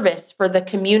service for the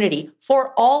community,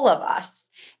 for all of us.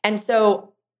 And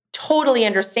so totally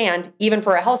understand, even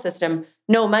for a health system,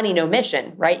 no money, no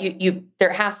mission, right?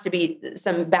 There has to be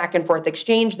some back and forth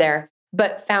exchange there.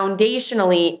 But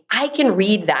foundationally, I can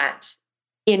read that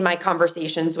in my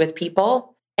conversations with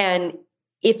people. And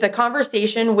if the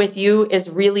conversation with you is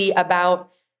really about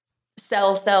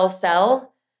sell,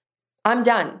 I'm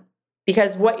done.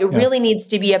 Because what it really needs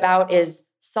to be about is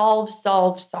solve.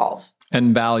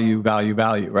 And value,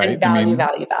 right? And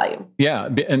value. Yeah,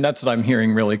 and that's what I'm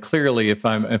hearing really clearly. If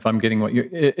I'm getting what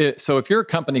you, so if you're a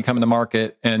company coming to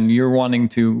market and you're wanting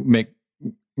to make,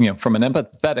 from an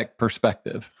empathetic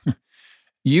perspective,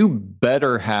 you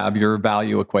better have your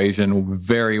value equation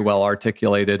very well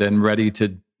articulated and ready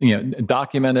to,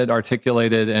 documented,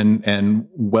 articulated, and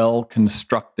well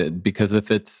constructed. Because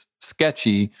if it's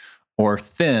sketchy or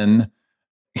thin,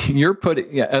 you're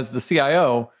putting, as the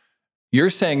CIO,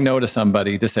 you're saying no to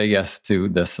somebody to say yes to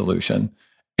this solution.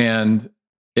 And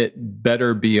it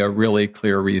better be a really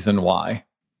clear reason why.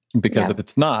 Because if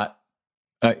it's not,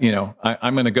 I'm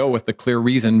going to go with the clear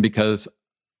reason because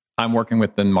I'm working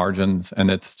within margins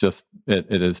and it's just, it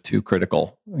is too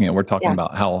critical. We're talking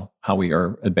about how we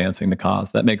are advancing the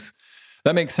cause. That makes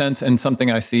sense. And something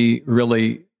I see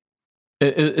really,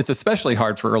 it's especially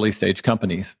hard for early stage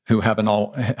companies who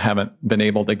haven't been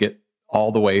able to get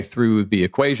all the way through the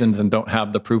equations and don't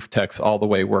have the proof text all the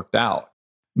way worked out.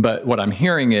 But what I'm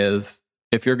hearing is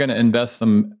if you're going to invest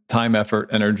some time, effort,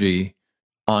 energy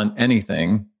on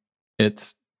anything,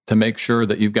 it's to make sure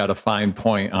that you've got a fine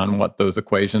point on what those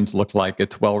equations look like.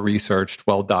 It's well researched,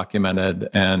 well documented,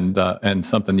 and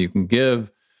something you can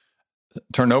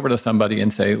turn over to somebody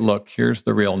and say, look, here's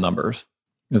the real numbers.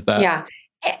 Is that? Yeah.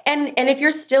 And if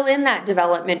you're still in that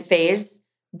development phase,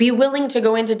 be willing to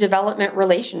go into development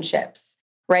relationships,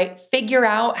 right? Figure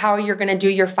out how you're going to do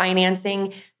your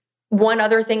financing. One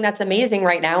other thing that's amazing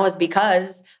right now is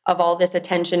because of all this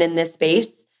attention in this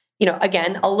space,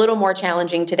 again, a little more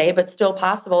challenging today, but still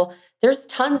possible. There's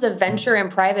tons of venture and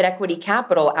private equity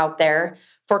capital out there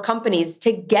for companies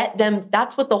to get them.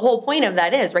 That's what the whole point of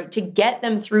that is, right? To get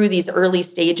them through these early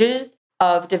stages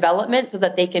of development so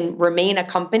that they can remain a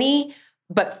company,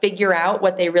 but figure out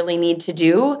what they really need to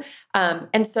do.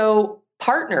 And so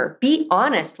partner, be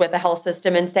honest with the health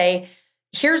system and say,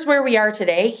 here's where we are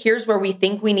today. Here's where we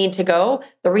think we need to go.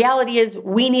 The reality is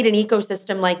we need an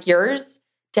ecosystem like yours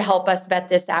to help us vet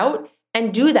this out,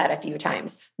 and do that a few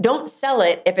times. Don't sell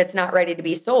it if it's not ready to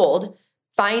be sold.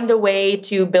 Find a way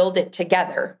to build it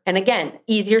together. And again,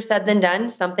 easier said than done.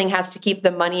 Something has to keep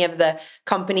the money of the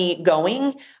company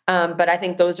going. But I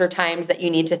think those are times that you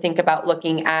need to think about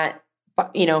looking at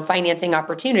financing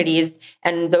opportunities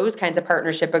and those kinds of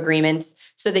partnership agreements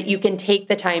so that you can take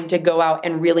the time to go out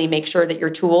and really make sure that your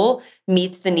tool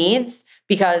meets the needs,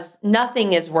 because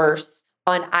nothing is worse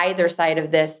on either side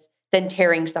of this than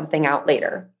tearing something out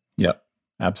later. Yep,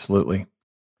 absolutely.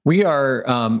 We are,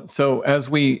 so as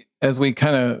we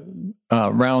kind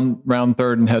of round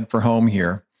third and head for home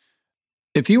here,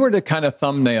 if you were to kind of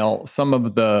thumbnail some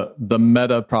of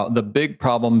the big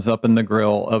problems up in the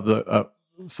grill of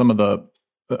some of the,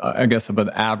 I guess, of an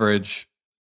average,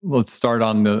 let's start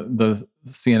on the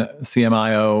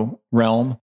CMIO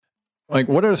realm. Like,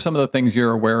 what are some of the things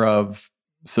you're aware of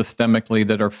systemically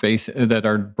that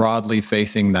are broadly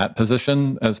facing that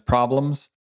position as problems?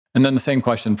 And then the same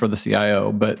question for the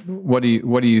CIO, but what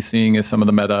are you seeing as some of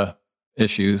the meta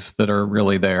issues that are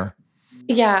really there?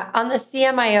 Yeah, on the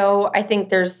CMIO, I think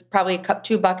there's probably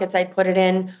two buckets I'd put it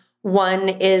in. One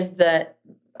is the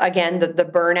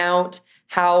burnout.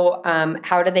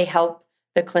 How do they help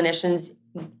the clinicians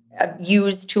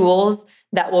use tools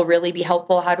that will really be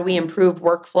helpful? How do we improve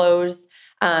workflows?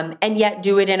 And yet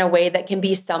do it in a way that can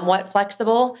be somewhat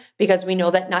flexible, because we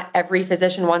know that not every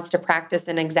physician wants to practice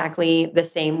in exactly the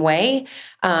same way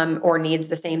or needs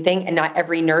the same thing, and not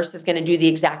every nurse is going to do the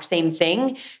exact same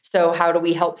thing. So how do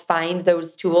we help find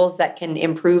those tools that can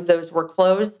improve those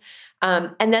workflows?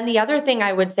 And then the other thing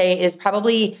I would say is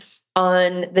probably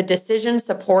on the decision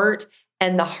support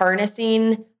and the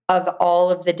harnessing of all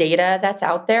of the data that's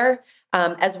out there,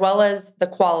 as well as the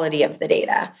quality of the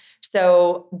data.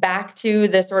 So back to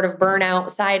the sort of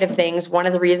burnout side of things, one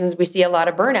of the reasons we see a lot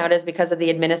of burnout is because of the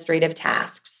administrative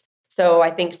tasks. So I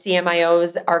think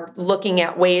CMIOs are looking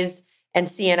at ways, and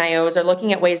CNIOs are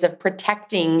looking at ways of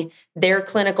protecting their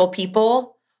clinical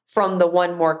people from the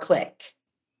one more click,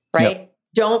 right? Yep.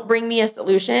 Don't bring me a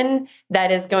solution that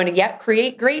is going to,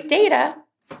 create great data,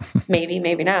 maybe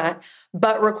not,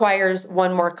 but requires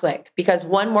one more click, because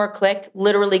one more click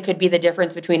literally could be the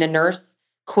difference between a nurse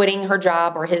quitting her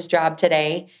job or his job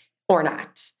today or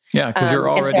not. Yeah, because you're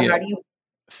already how do you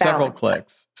several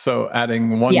clicks. That? So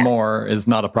adding one more is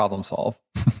not a problem solve.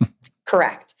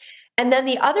 Correct. And then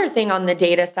the other thing on the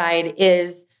data side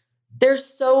is there's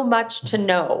so much to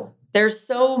know. There's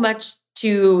so much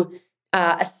to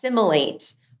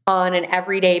assimilate on an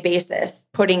everyday basis,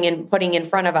 putting in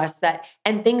front of us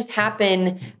and things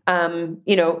happen,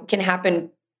 can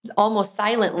happen almost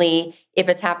silently if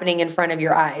it's happening in front of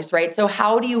your eyes, right? So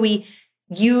how do we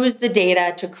use the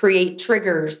data to create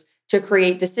triggers, to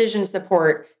create decision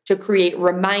support, to create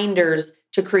reminders,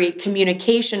 to create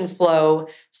communication flow,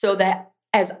 so that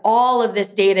as all of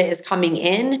this data is coming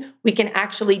in, we can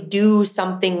actually do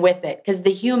something with it? Because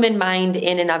the human mind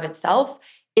in and of itself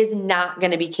is not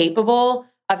going to be capable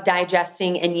of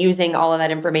digesting and using all of that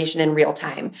information in real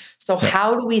time. So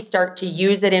how do we start to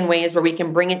use it in ways where we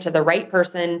can bring it to the right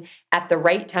person at the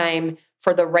right time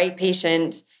for the right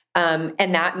patient?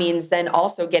 And that means then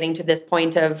also getting to this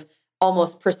point of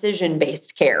almost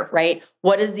precision-based care, right?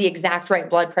 What is the exact right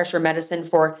blood pressure medicine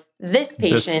for this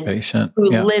patient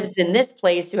who lives in this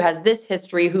place, who has this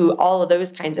history, who all of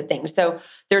those kinds of things. So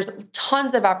there's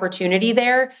tons of opportunity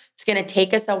there. It's going to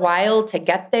take us a while to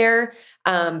get there,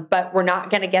 but we're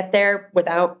not going to get there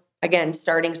without, again,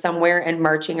 starting somewhere and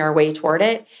marching our way toward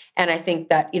it. And I think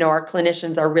that, our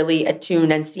clinicians are really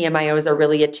attuned, and CMIOs are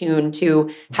really attuned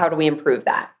to how do we improve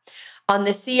that. On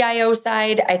the CIO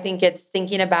side, I think it's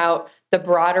thinking about the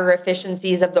broader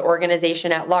efficiencies of the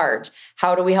organization at large.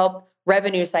 How do we help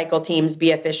revenue cycle teams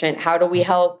be efficient? How do we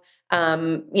help,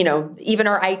 even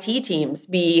our IT teams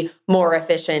be more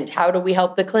efficient? How do we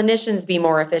help the clinicians be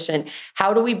more efficient?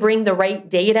 How do we bring the right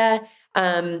data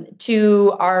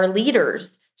to our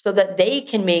leaders so that they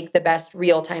can make the best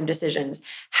real-time decisions?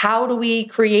 How do we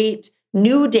create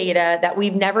new data that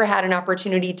we've never had an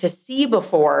opportunity to see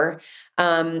before,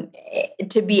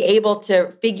 to be able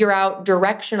to figure out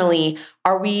directionally,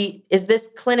 is this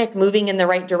clinic moving in the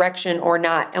right direction or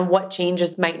not? And what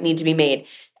changes might need to be made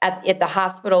at the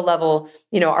hospital level?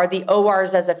 Are the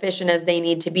ORs as efficient as they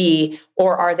need to be,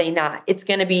 or are they not? It's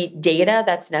going to be data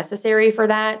that's necessary for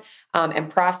that, and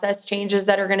process changes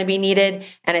that are going to be needed.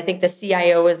 And I think the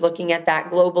CIO is looking at that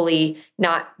globally,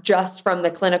 not just from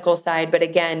the clinical side, but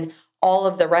again, all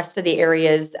of the rest of the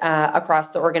areas across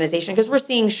the organization, because we're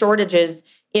seeing shortages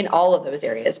in all of those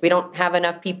areas. We don't have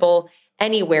enough people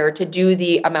anywhere to do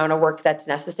the amount of work that's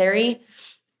necessary.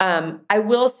 I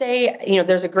will say,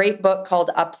 there's a great book called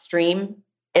Upstream.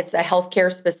 It's a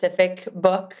healthcare specific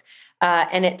book,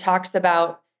 and it talks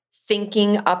about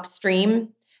thinking upstream.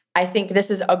 I think this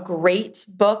is a great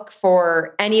book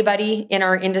for anybody in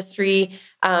our industry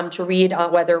to read,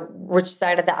 on which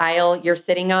side of the aisle you're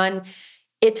sitting on.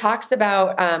 It talks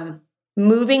about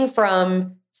moving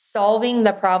from solving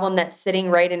the problem that's sitting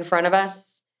right in front of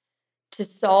us to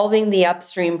solving the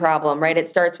upstream problem, right? It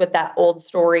starts with that old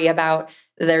story about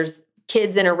there's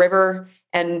kids in a river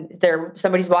and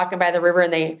somebody's walking by the river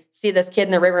and they see this kid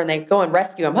in the river and they go and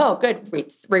rescue him. Oh, good.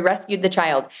 We rescued the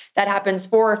child. That happens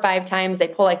 4 or 5 times. They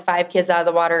pull like 5 kids out of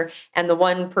the water, and the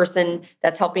one person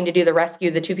that's helping to do the rescue,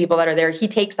 the 2 people that are there, he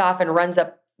takes off and runs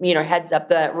up, heads up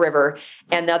the river.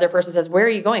 And the other person says, "Where are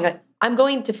you going?" Like, "I'm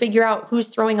going to figure out who's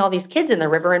throwing all these kids in the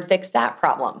river and fix that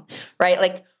problem," right?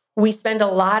 Like, we spend a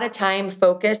lot of time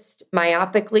focused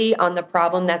myopically on the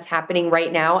problem that's happening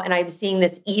right now. And I'm seeing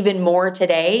this even more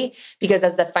today, because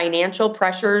as the financial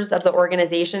pressures of the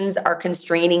organizations are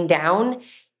constraining down,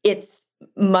 we have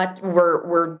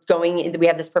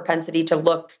this propensity to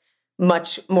look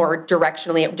much more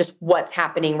directionally at just what's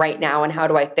happening right now and how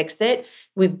do I fix it.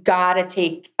 We've got to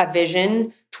take a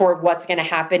vision toward what's going to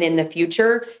happen in the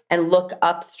future and look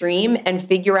upstream and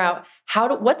figure out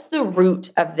what's the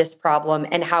root of this problem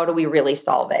and how do we really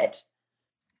solve it.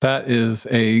 That is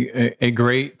a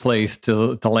great place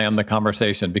to land the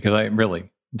conversation, because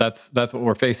that's what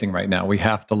we're facing right now. We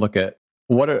have to look at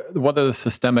what are the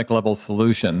systemic level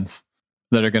solutions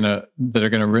that are going to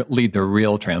lead to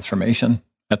real transformation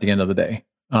at the end of the day,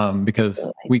 because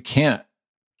Absolutely. We can't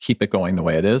keep it going the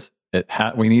way it is.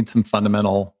 We need some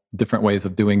fundamental different ways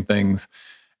of doing things,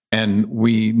 and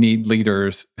we need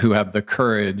leaders who have the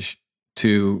courage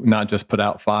to not just put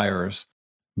out fires,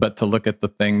 but to look at the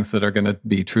things that are going to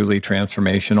be truly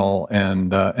transformational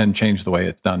and change the way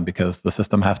it's done, because the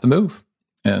system has to move,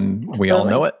 and Absolutely. we all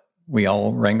know it. We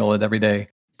all wrangle it every day.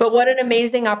 But what an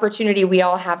amazing opportunity we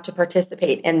all have to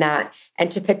participate in that,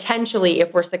 and to potentially,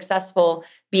 if we're successful,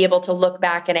 be able to look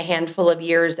back in a handful of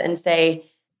years and say,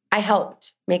 I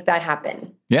helped make that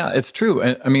happen. Yeah, it's true.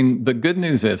 I mean, the good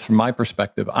news is, from my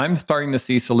perspective, I'm starting to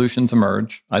see solutions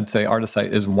emerge. I'd say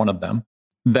Artisight is one of them,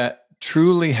 that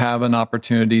truly have an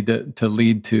opportunity to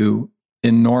lead to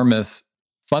enormous,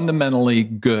 fundamentally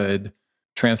good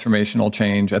transformational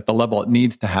change at the level it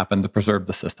needs to happen to preserve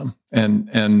the system.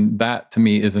 And that to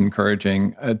me is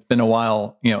encouraging. It's been a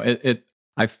while,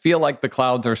 I feel like the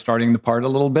clouds are starting to part a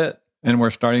little bit, and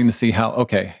we're starting to see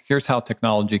here's how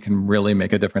technology can really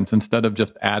make a difference, instead of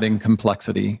just adding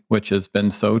complexity, which has been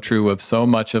so true of so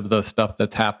much of the stuff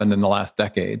that's happened in the last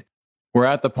decade. We're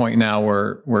at the point now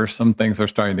where some things are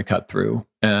starting to cut through,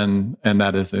 and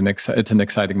that is it's an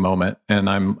exciting moment, and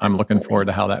I'm looking forward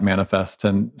to how that manifests.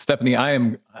 And Stephanie,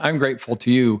 I'm grateful to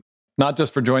you, not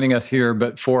just for joining us here,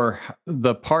 but for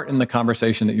the part in the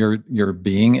conversation that you're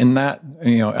being in that.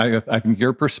 I think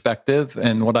your perspective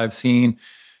and what I've seen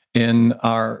in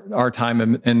our time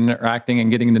in interacting and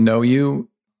getting to know you,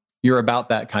 you're about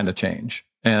that kind of change,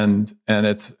 and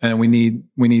we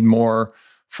need more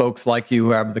folks like you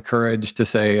who have the courage to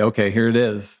say, okay, here it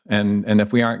is. And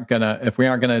if we aren't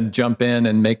gonna jump in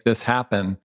and make this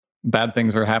happen, bad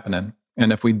things are happening.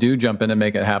 And if we do jump in and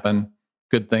make it happen,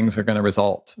 good things are going to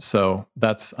result. So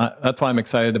that's why I'm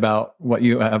excited about what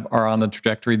you are on the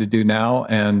trajectory to do now,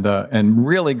 and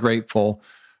really grateful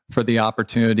for the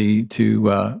opportunity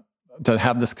to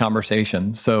have this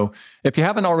conversation. So if you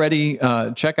haven't already,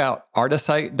 check out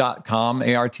artisight.com,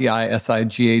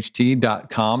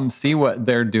 artisight.com, see what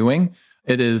they're doing.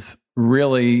 It is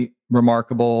really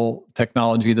remarkable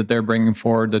technology that they're bringing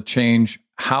forward to change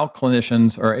how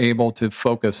clinicians are able to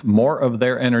focus more of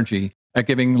their energy at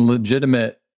giving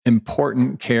legitimate,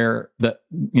 important care that,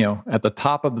 at the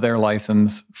top of their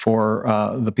license for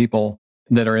the people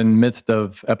that are in the midst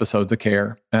of episodes of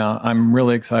care. I'm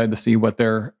really excited to see what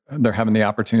they're having the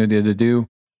opportunity to do.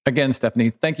 Again,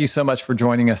 Stephanie, thank you so much for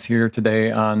joining us here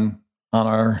today on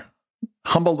our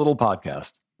humble little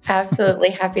podcast.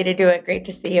 Absolutely. Happy to do it. Great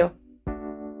to see you.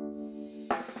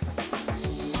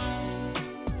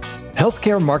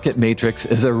 Healthcare Market Matrix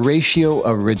is a Ratio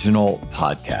original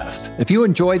podcast. If you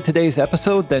enjoyed today's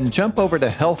episode, then jump over to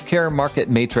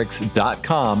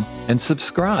healthcaremarketmatrix.com and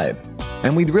subscribe.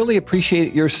 And we'd really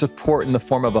appreciate your support in the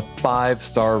form of a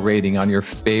 5-star rating on your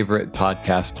favorite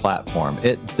podcast platform.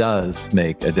 It does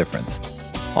make a difference.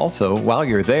 Also, while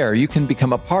you're there, you can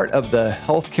become a part of the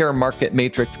Healthcare Market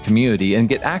Matrix community and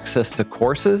get access to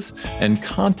courses and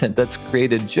content that's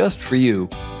created just for you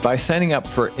by signing up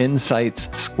for Insights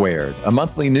Squared, a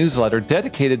monthly newsletter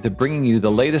dedicated to bringing you the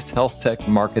latest health tech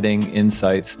marketing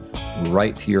insights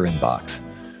right to your inbox.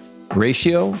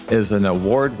 Ratio is an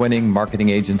award-winning marketing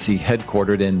agency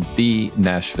headquartered in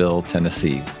Nashville,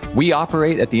 Tennessee. We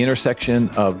operate at the intersection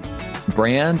of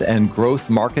brand and growth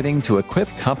marketing to equip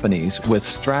companies with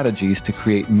strategies to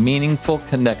create meaningful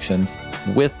connections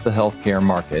with the healthcare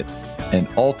market and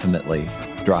ultimately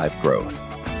drive growth.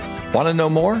 Want to know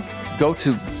more? Go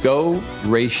to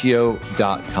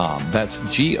goratio.com. That's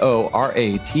GORATIO.com.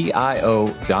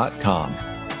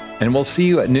 And we'll see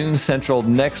you at noon Central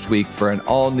next week for an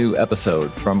all-new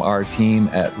episode from our team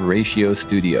at Ratio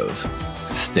Studios.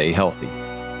 Stay healthy.